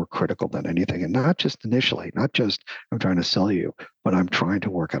to be more critical than anything. And not just initially, not just I'm trying to sell you, but I'm trying to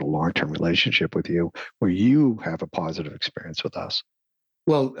work out a long-term relationship with you where you have a positive experience with us.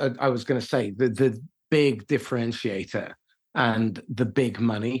 Well, I was going to say the big differentiator and the big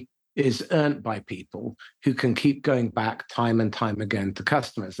money is earned by people who can keep going back time and time again to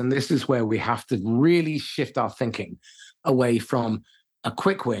customers. And this is where we have to really shift our thinking away from a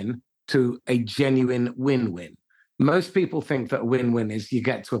quick win to a genuine win-win. Most people think that a win-win is you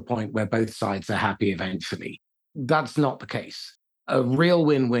get to a point where both sides are happy eventually. That's not the case. A real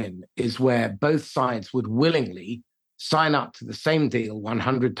win-win is where both sides would willingly sign up to the same deal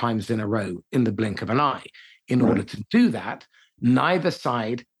 100 times in a row in the blink of an eye. In order to do that, neither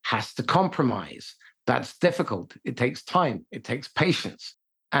side has to compromise. That's difficult. It takes time. It takes patience.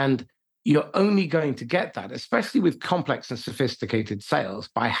 And you're only going to get that, especially with complex and sophisticated sales,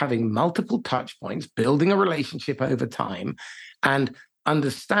 by having multiple touch points, building a relationship over time, and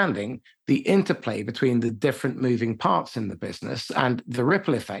understanding the interplay between the different moving parts in the business and the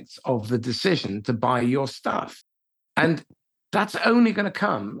ripple effects of the decision to buy your stuff. And that's only going to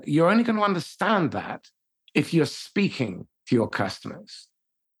come. You're only going to understand that if you're speaking to your customers.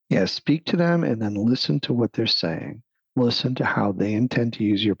 Yeah, speak to them and then listen to what they're saying. Listen to how they intend to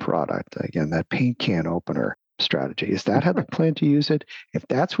use your product. Again, that paint can opener strategy. Is that how they plan to use it? If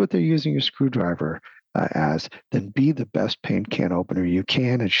that's what they're using your screwdriver, as, then be the best paint can opener you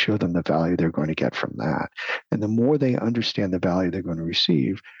can and show them the value they're going to get from that. And the more they understand the value they're going to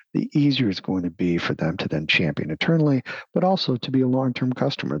receive, the easier it's going to be for them to then champion internally, but also to be a long-term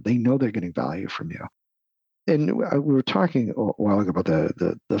customer. They know they're getting value from you. And we were talking a while ago about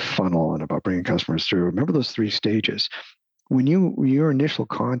the funnel and about bringing customers through. Remember those 3 stages. When your initial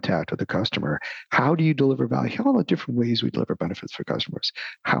contact with the customer, how do you deliver value? All the different ways we deliver benefits for customers.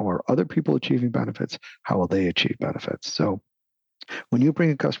 How are other people achieving benefits? How will they achieve benefits? So when you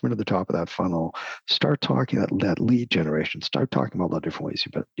bring a customer to the top of that funnel, start talking that lead generation. Start talking about all the different ways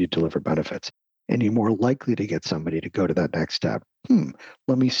you deliver benefits. And you're more likely to get somebody to go to that next step.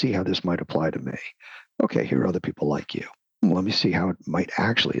 Let me see how this might apply to me. Okay, here are other people like you. Let me see how it might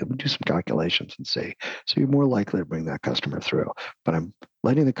actually, let me do some calculations and see. So you're more likely to bring that customer through. But I'm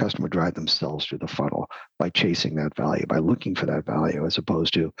letting the customer drive themselves through the funnel by chasing that value, by looking for that value, as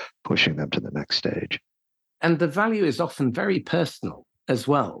opposed to pushing them to the next stage. And the value is often very personal as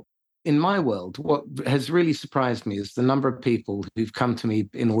well. In my world, what has really surprised me is the number of people who've come to me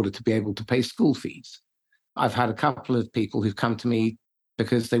in order to be able to pay school fees. I've had a couple of people who've come to me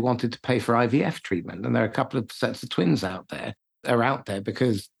because they wanted to pay for IVF treatment. And there are a couple of sets of twins out there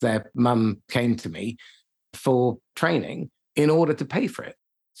because their mum came to me for training in order to pay for it.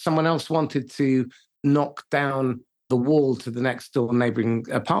 Someone else wanted to knock down the wall to the next door neighboring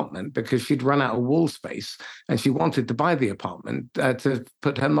apartment because she'd run out of wall space and she wanted to buy the apartment to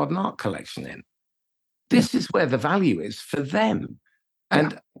put her modern art collection in. This is where the value is for them.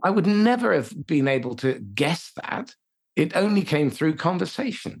 And I would never have been able to guess that. It only came through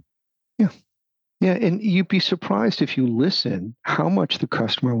conversation. Yeah. Yeah. And you'd be surprised if you listen how much the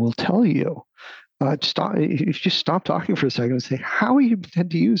customer will tell you. Just stop talking for a second and say, how you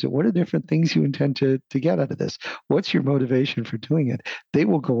intend to use it? What are different things you intend to get out of this? What's your motivation for doing it? They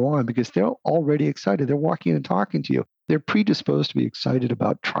will go on because they're already excited. They're walking and talking to you. They're predisposed to be excited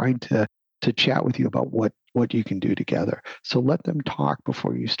about trying to chat with you about what you can do together. So let them talk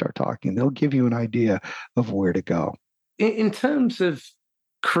before you start talking. They'll give you an idea of where to go. In terms of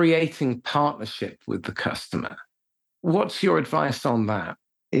creating partnership with the customer, what's your advice on that?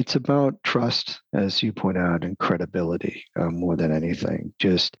 It's about trust, as you point out, and credibility more than anything.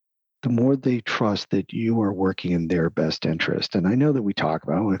 Just the more they trust that you are working in their best interest. And I know that we talk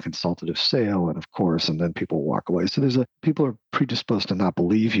about a consultative sale, and of course, and then people walk away. So people are predisposed to not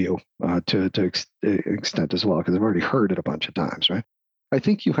believe you to extent as well, because they've already heard it a bunch of times, right? I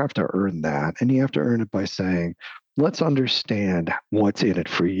think you have to earn that, and you have to earn it by saying, let's understand what's in it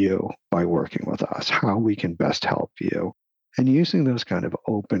for you by working with us, how we can best help you. And using those kind of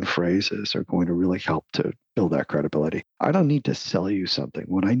open phrases are going to really help to build that credibility. I don't need to sell you something.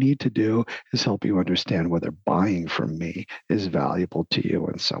 What I need to do is help you understand whether buying from me is valuable to you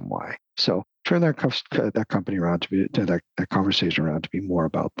in some way. So turn that company around that conversation around to be more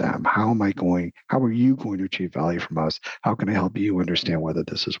about them. How are you going to achieve value from us? How can I help you understand whether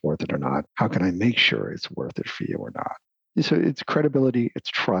this is worth it or not? How can I make sure it's worth it for you or not? So it's credibility, it's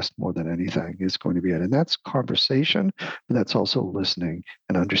trust more than anything is going to be it. And that's conversation, but that's also listening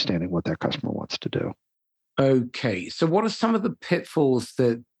and understanding what that customer wants to do. Okay. So what are some of the pitfalls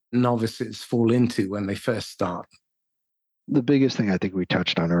that novices fall into when they first start? The biggest thing I think we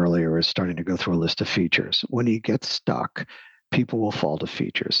touched on earlier is starting to go through a list of features. When you get stuck, people will fall to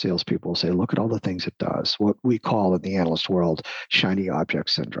features. Salespeople will say, look at all the things it does. What we call in the analyst world, shiny object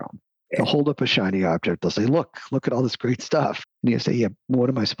syndrome. They'll hold up a shiny object. They'll say, look at all this great stuff. And you say, yeah, what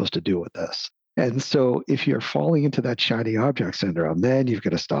am I supposed to do with this? And so if you're falling into that shiny object syndrome, then you've got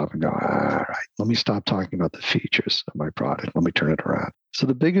to stop and go, all right, let me stop talking about the features of my product. Let me turn it around. So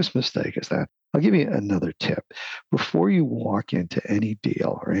the biggest mistake is that. I'll give you another tip. Before you walk into any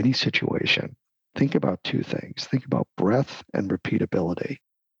deal or any situation, think about 2 things. Think about breadth and repeatability.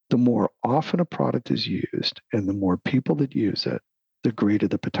 The more often a product is used and the more people that use it, the greater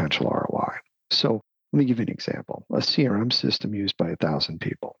the potential ROI. So let me give you an example. A CRM system used by 1,000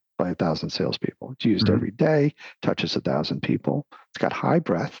 people, by 1,000 salespeople. It's used every day, touches 1,000 people. It's got high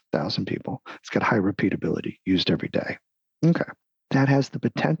breadth, 1,000 people. It's got high repeatability, used every day. Okay. That has the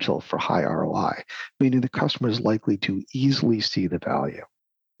potential for high ROI, meaning the customer is likely to easily see the value.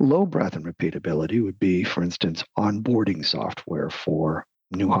 Low breadth and repeatability would be, for instance, onboarding software for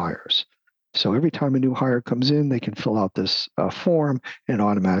new hires. So every time a new hire comes in, they can fill out this form and it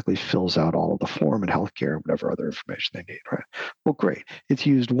automatically fills out all of the form and healthcare and whatever other information they need, right? Well, great. It's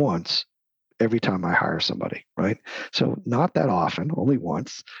used once every time I hire somebody, right? So not that often, only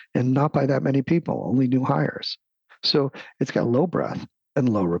once, and not by that many people, only new hires. So it's got low breadth and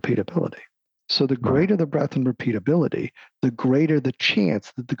low repeatability. So the Right. greater the breadth and repeatability, the greater the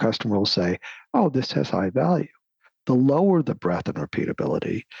chance that the customer will say, oh, this has high value. The lower the breadth and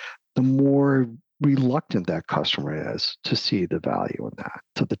repeatability, the more reluctant that customer is to see the value in that.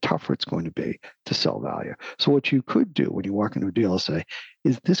 So the tougher it's going to be to sell value. So what you could do when you walk into a deal is say,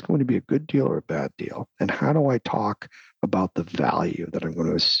 is this going to be a good deal or a bad deal? And how do I talk about the value that I'm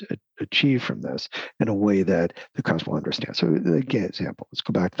going to achieve from this in a way that the customer will understand? So again, example, let's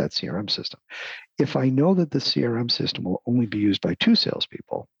go back to that CRM system. If I know that the CRM system will only be used by 2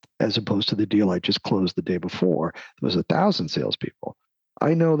 salespeople, as opposed to the deal I just closed the day before, there was 1,000 salespeople,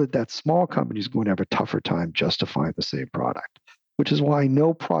 I know that that small company is going to have a tougher time justifying the same product, which is why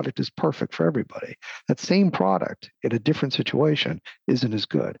no product is perfect for everybody. That same product in a different situation isn't as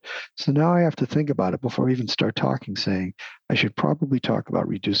good. So now I have to think about it before I even start talking, saying I should probably talk about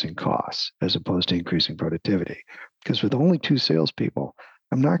reducing costs as opposed to increasing productivity. Because with only 2 salespeople,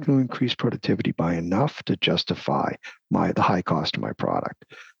 I'm not going to increase productivity by enough to justify the high cost of my product.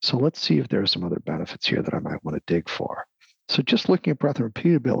 So let's see if there are some other benefits here that I might want to dig for. So just looking at breadth and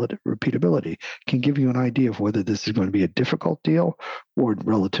repeatability can give you an idea of whether this is going to be a difficult deal or a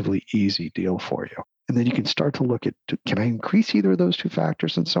relatively easy deal for you. And then you can start to look at, can I increase either of those 2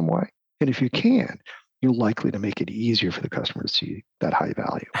 factors in some way? And if you can, you're likely to make it easier for the customer to see that high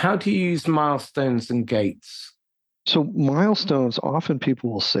value. How do you use milestones and gates? So milestones, often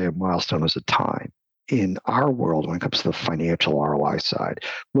people will say a milestone is a time. In our world, when it comes to the financial ROI side,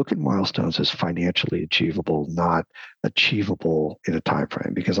 look at milestones as financially achievable, not achievable in a time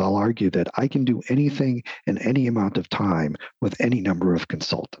frame. Because I'll argue that I can do anything in any amount of time with any number of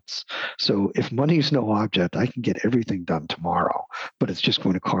consultants. So if money is no object, I can get everything done tomorrow, but it's just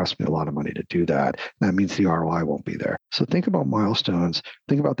going to cost me a lot of money to do that. That means the ROI won't be there. So think about milestones.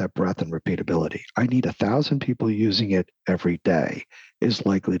 Think about that breadth and repeatability. I need 1,000 people using it every day is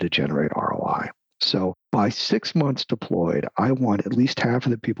likely to generate ROI. So by 6 months deployed, I want at least half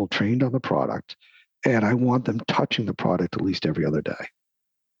of the people trained on the product, and I want them touching the product at least every other day.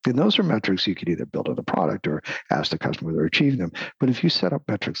 And those are metrics you could either build on the product or ask the customer whether they're achieving them. But if you set up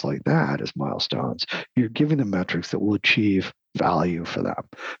metrics like that as milestones, you're giving them metrics that will achieve value for them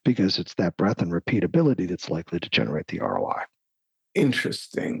because it's that breadth and repeatability that's likely to generate the ROI.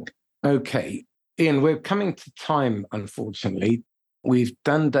 Interesting. Okay. Ian, we're coming to time, unfortunately. We've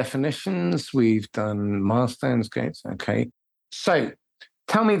done definitions, we've done milestones, gates. Okay. So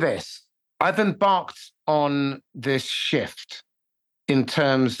tell me this. I've embarked on this shift in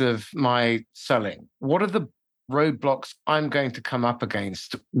terms of my selling. What are the roadblocks I'm going to come up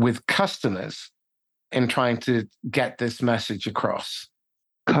against with customers in trying to get this message across?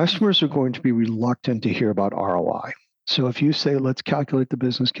 Customers are going to be reluctant to hear about ROI. So if you say, let's calculate the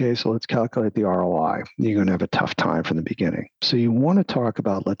business case, or let's calculate the ROI, you're going to have a tough time from the beginning. So you want to talk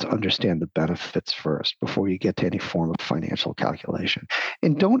about, let's understand the benefits first before you get to any form of financial calculation.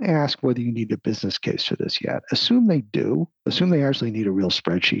 And don't ask whether you need a business case for this yet. Assume they do. Assume they actually need a real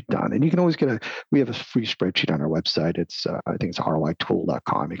spreadsheet done. And you can always we have a free spreadsheet on our website. It's, I think it's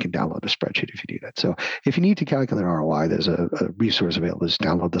roitool.com. You can download a spreadsheet if you need it. So if you need to calculate ROI, there's a resource available. Just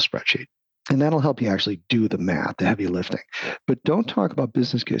download the spreadsheet. And that'll help you actually do the math, the heavy lifting. But don't talk about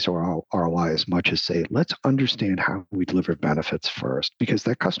business case or ROI as much as say, let's understand how we deliver benefits first, because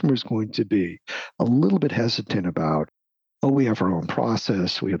that customer is going to be a little bit hesitant about, oh, we have our own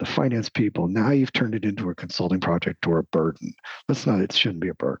process, we have the finance people. Now you've turned it into a consulting project or a burden. It shouldn't be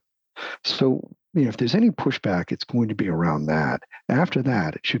a burden. So, if there's any pushback, it's going to be around that. After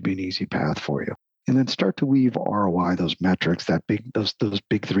that, it should be an easy path for you. And then start to weave ROI, those metrics, those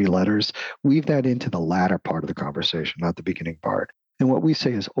big 3 letters, weave that into the latter part of the conversation, not the beginning part. And what we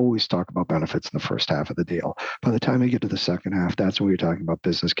say is always talk about benefits in the first half of the deal. By the time you get to the second half, that's when you're talking about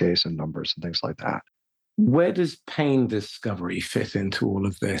business case and numbers and things like that. Where does pain discovery fit into all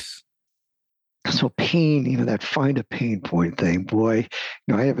of this? So pain, that find a pain point thing, boy,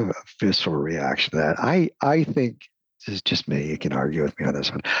 I have a visceral reaction to that. I think, this is just me, you can argue with me on this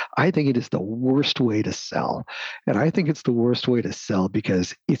one. I think it is the worst way to sell. And I think it's the worst way to sell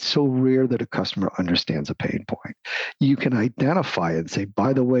because it's so rare that a customer understands a pain point. You can identify it and say,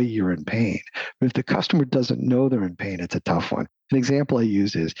 by the way, you're in pain. But if the customer doesn't know they're in pain, it's a tough one. An example I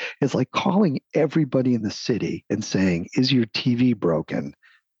use is, it's like calling everybody in the city and saying, is your TV broken?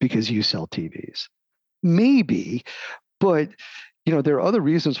 Because you sell TVs. Maybe, but there are other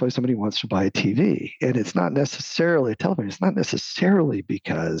reasons why somebody wants to buy a TV, and it's not necessarily a television. It's not necessarily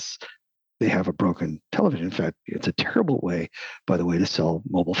because they have a broken television. In fact, it's a terrible way, by the way, to sell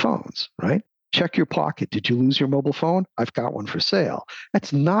mobile phones, right? Check your pocket. Did you lose your mobile phone? I've got one for sale.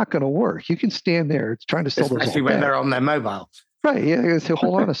 That's not going to work. You can stand there trying to sell those all Especially when day. they're on their mobile. Right. Yeah. I say,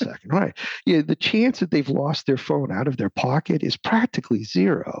 hold on a second. Right. Yeah. The chance that they've lost their phone out of their pocket is practically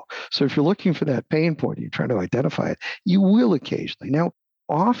zero. So if you're looking for that pain point, you're trying to identify it, you will occasionally. Now,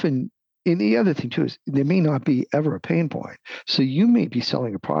 often, and the other thing too is there may not be ever a pain point. So you may be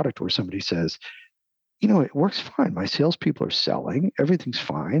selling a product where somebody says, it works fine. My salespeople are selling. Everything's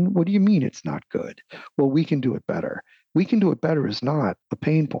fine. What do you mean it's not good? Well, we can do it better. We can do it better is not a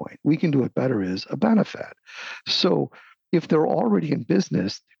pain point. We can do it better is a benefit. So if they're already in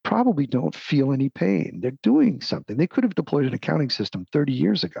business, they probably don't feel any pain. They're doing something. They could have deployed an accounting system 30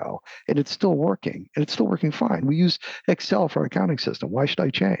 years ago and it's still working and it's still working fine. We use Excel for our accounting system. Why should I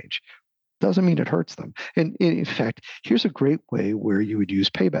change? Doesn't mean it hurts them. And in fact, here's a great way where you would use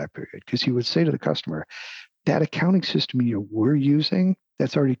payback period because you would say to the customer, that accounting system we're using,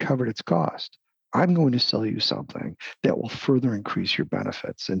 that's already covered its cost. I'm going to sell you something that will further increase your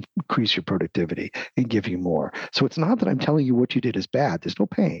benefits and increase your productivity and give you more. So it's not that I'm telling you what you did is bad. There's no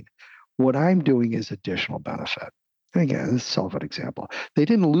pain. What I'm doing is additional benefit. And again, this is a self-ed example. They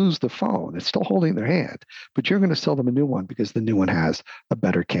didn't lose the phone. It's still holding their hand, but you're going to sell them a new one because the new one has a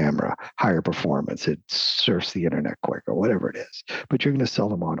better camera, higher performance. It surfs the internet quicker, whatever it is. But you're going to sell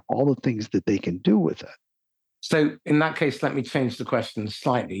them on all the things that they can do with it. So in that case, let me change the question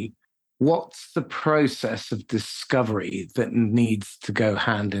slightly. What's the process of discovery that needs to go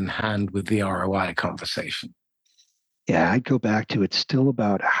hand in hand with the ROI conversation? Yeah, I'd go back to it's still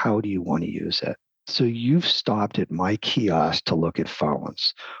about how do you want to use it. So you've stopped at my kiosk to look at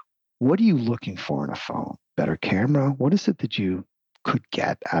phones. What are you looking for in a phone? Better camera? What is it that you could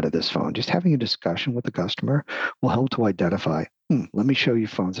get out of this phone? Just having a discussion with the customer will help to identify, let me show you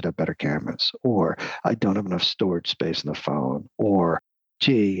phones that have better cameras, or I don't have enough storage space in the phone, or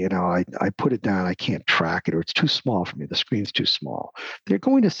gee, I put it down, I can't track it, or it's too small for me. The screen's too small. They're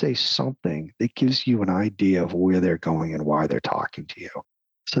going to say something that gives you an idea of where they're going and why they're talking to you.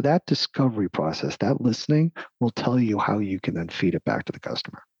 So that discovery process, that listening will tell you how you can then feed it back to the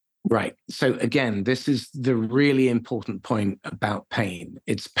customer. Right. So again, this is the really important point about pain.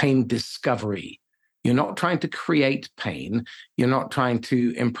 It's pain discovery. You're not trying to create pain. You're not trying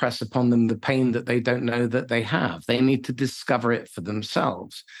to impress upon them the pain that they don't know that they have. They need to discover it for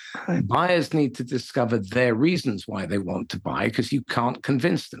themselves. Right. Buyers need to discover their reasons why they want to buy because you can't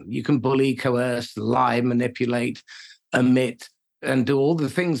convince them. You can bully, coerce, lie, manipulate, omit, and do all the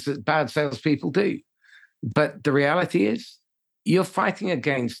things that bad salespeople do. But the reality is, you're fighting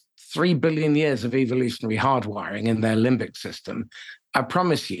against 3 billion years of evolutionary hardwiring in their limbic system. I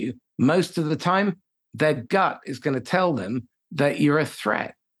promise you, most of the time, their gut is going to tell them that you're a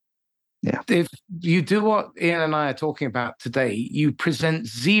threat. Yeah. If you do what Ian and I are talking about today, you present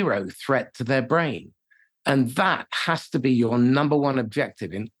zero threat to their brain. And that has to be your number one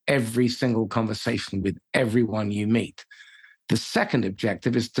objective in every single conversation with everyone you meet. The second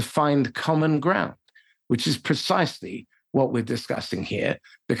objective is to find common ground, which is precisely what we're discussing here,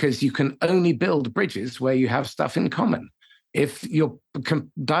 because you can only build bridges where you have stuff in common. If you're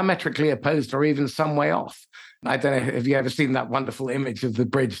diametrically opposed or even some way off, I don't know, have you ever seen that wonderful image of the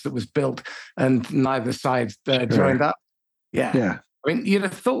bridge that was built and neither side joined up? Yeah. Yeah. I mean, you'd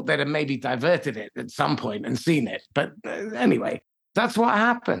have thought they'd have maybe diverted it at some point and seen it. But anyway, that's what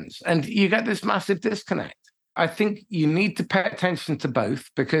happens. And you get this massive disconnect. I think you need to pay attention to both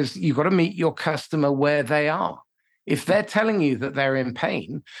because you've got to meet your customer where they are. If they're telling you that they're in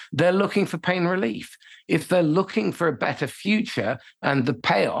pain, they're looking for pain relief. If they're looking for a better future and the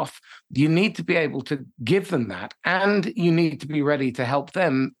payoff, you need to be able to give them that. And you need to be ready to help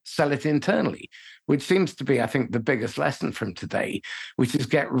them sell it internally, which seems to be, I think, the biggest lesson from today, which is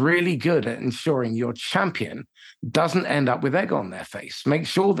get really good at ensuring your champion doesn't end up with egg on their face. Make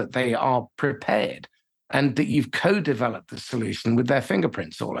sure that they are prepared and that you've co-developed the solution with their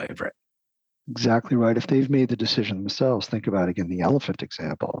fingerprints all over it. Exactly right. If they've made the decision themselves, think about again the elephant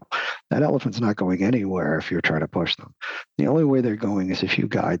example. That elephant's not going anywhere if you're trying to push them. The only way they're going is if you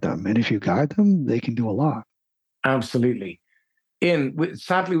guide them. And if you guide them, they can do a lot. Absolutely. Ian,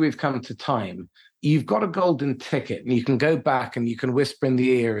 sadly, we've come to time. You've got a golden ticket and you can go back and you can whisper in the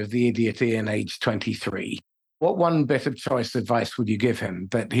ear of the idiot Ian, age 23. What one bit of choice advice would you give him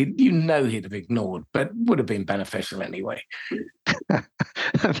that he'd have ignored, but would have been beneficial anyway?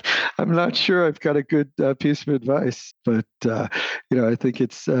 I'm not sure I've got a good piece of advice, but I think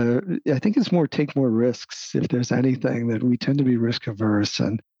it's more take more risks. If there's anything that we tend to be risk averse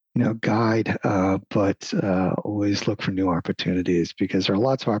and guide, but always look for new opportunities because there are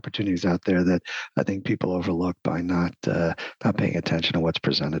lots of opportunities out there that I think people overlook by not paying attention to what's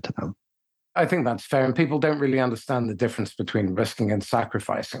presented to them. I think that's fair. And people don't really understand the difference between risking and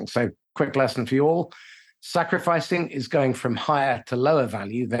sacrificing. So quick lesson for you all. Sacrificing is going from higher to lower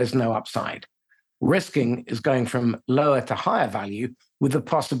value. There's no upside. Risking is going from lower to higher value with the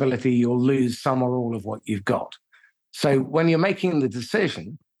possibility you'll lose some or all of what you've got. So when you're making the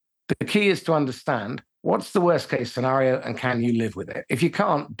decision, the key is to understand what's the worst case scenario and can you live with it? If you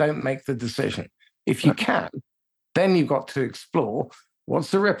can't, don't make the decision. If you can, then you've got to explore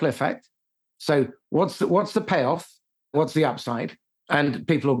what's the ripple effect. So what's the payoff? What's the upside? And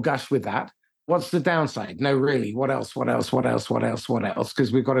people will gush with that. What's the downside? No, really, what else?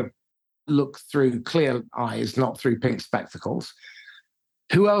 Because we've got to look through clear eyes, not through pink spectacles.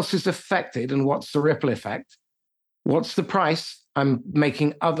 Who else is affected and what's the ripple effect? What's the price I'm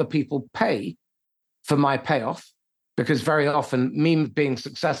making other people pay for my payoff? Because very often me being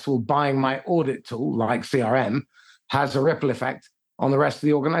successful buying my audit tool like CRM has a ripple effect on the rest of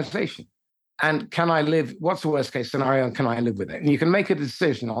the organization. And can I live, what's the worst case scenario and can I live with it? And you can make a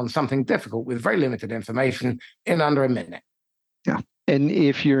decision on something difficult with very limited information in under a minute. Yeah. And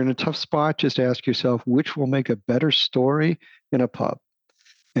if you're in a tough spot, just ask yourself, which will make a better story in a pub?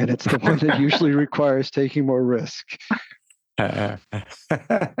 And it's the one that usually requires taking more risk.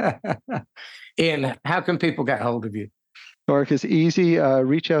 Ian, how can people get hold of you? Mark, it's easy.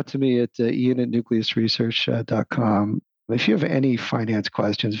 Reach out to me at ian@nucleusresearch.com. If you have any finance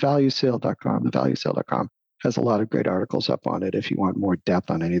questions, valuesale.com, thevaluesale.com has a lot of great articles up on it if you want more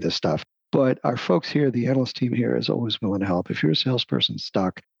depth on any of this stuff. But our folks here, the analyst team here, is always willing to help. If you're a salesperson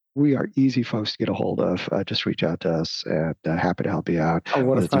stuck, we are easy folks to get a hold of. Just reach out to us and happy to help you out. Oh,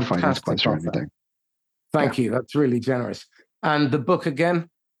 what a with a finance fantastic question or offer. anything. Thank you. That's really generous. And the book again?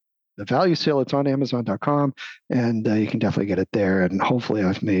 The Value Sale, it's on Amazon.com, and you can definitely get it there. And hopefully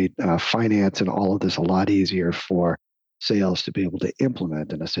I've made finance and all of this a lot easier for sales to be able to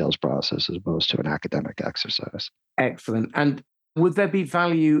implement in a sales process as opposed to an academic exercise. Excellent. And would there be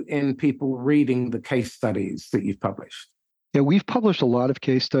value in people reading the case studies that you've published? Yeah, we've published a lot of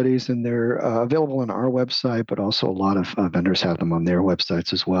case studies, and they're available on our website, but also a lot of vendors have them on their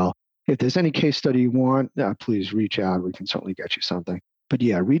websites as well. If there's any case study you want, please reach out. We can certainly get you something. But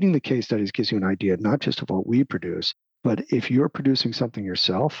yeah, reading the case studies gives you an idea, not just of what we produce, but if you're producing something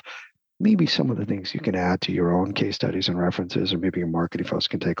yourself, maybe some of the things you can add to your own case studies and references, or maybe your marketing folks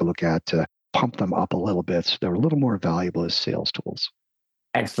can take a look at to pump them up a little bit so they're a little more valuable as sales tools.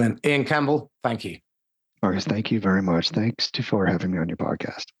 Excellent. Ian Campbell, thank you. Marcus, thank you very much. Thanks for having me on your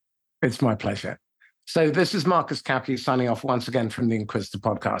podcast. It's my pleasure. So this is Marcus Kauke signing off once again from the Inquisitor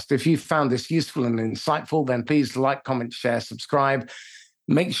podcast. If you found this useful and insightful, then please like, comment, share, subscribe.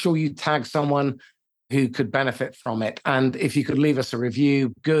 Make sure you tag someone who could benefit from it. And if you could leave us a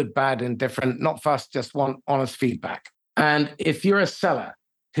review, good, bad, indifferent, not fussed, just want honest feedback. And if you're a seller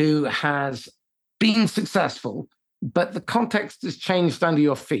who has been successful, but the context has changed under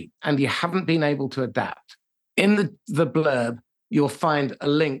your feet and you haven't been able to adapt, in the blurb, you'll find a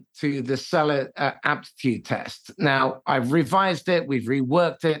link to the seller aptitude test. Now, I've revised it, we've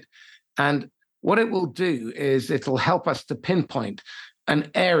reworked it, and what it will do is it'll help us to pinpoint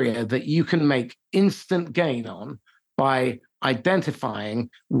an area that you can make instant gain on by identifying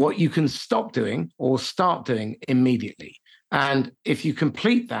what you can stop doing or start doing immediately. And if you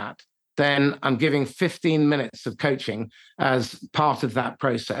complete that, then I'm giving 15 minutes of coaching as part of that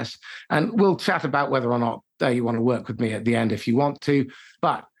process. And we'll chat about whether or not you want to work with me at the end if you want to.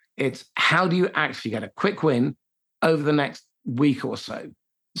 But it's how do you actually get a quick win over the next week or so?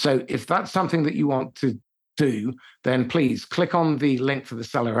 So if that's something that you want to do, then please click on the link for the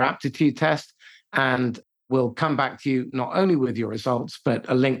seller aptitude test, and we'll come back to you not only with your results, but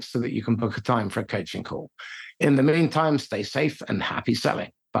a link so that you can book a time for a coaching call. In the meantime, stay safe and happy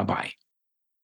selling. Bye-bye.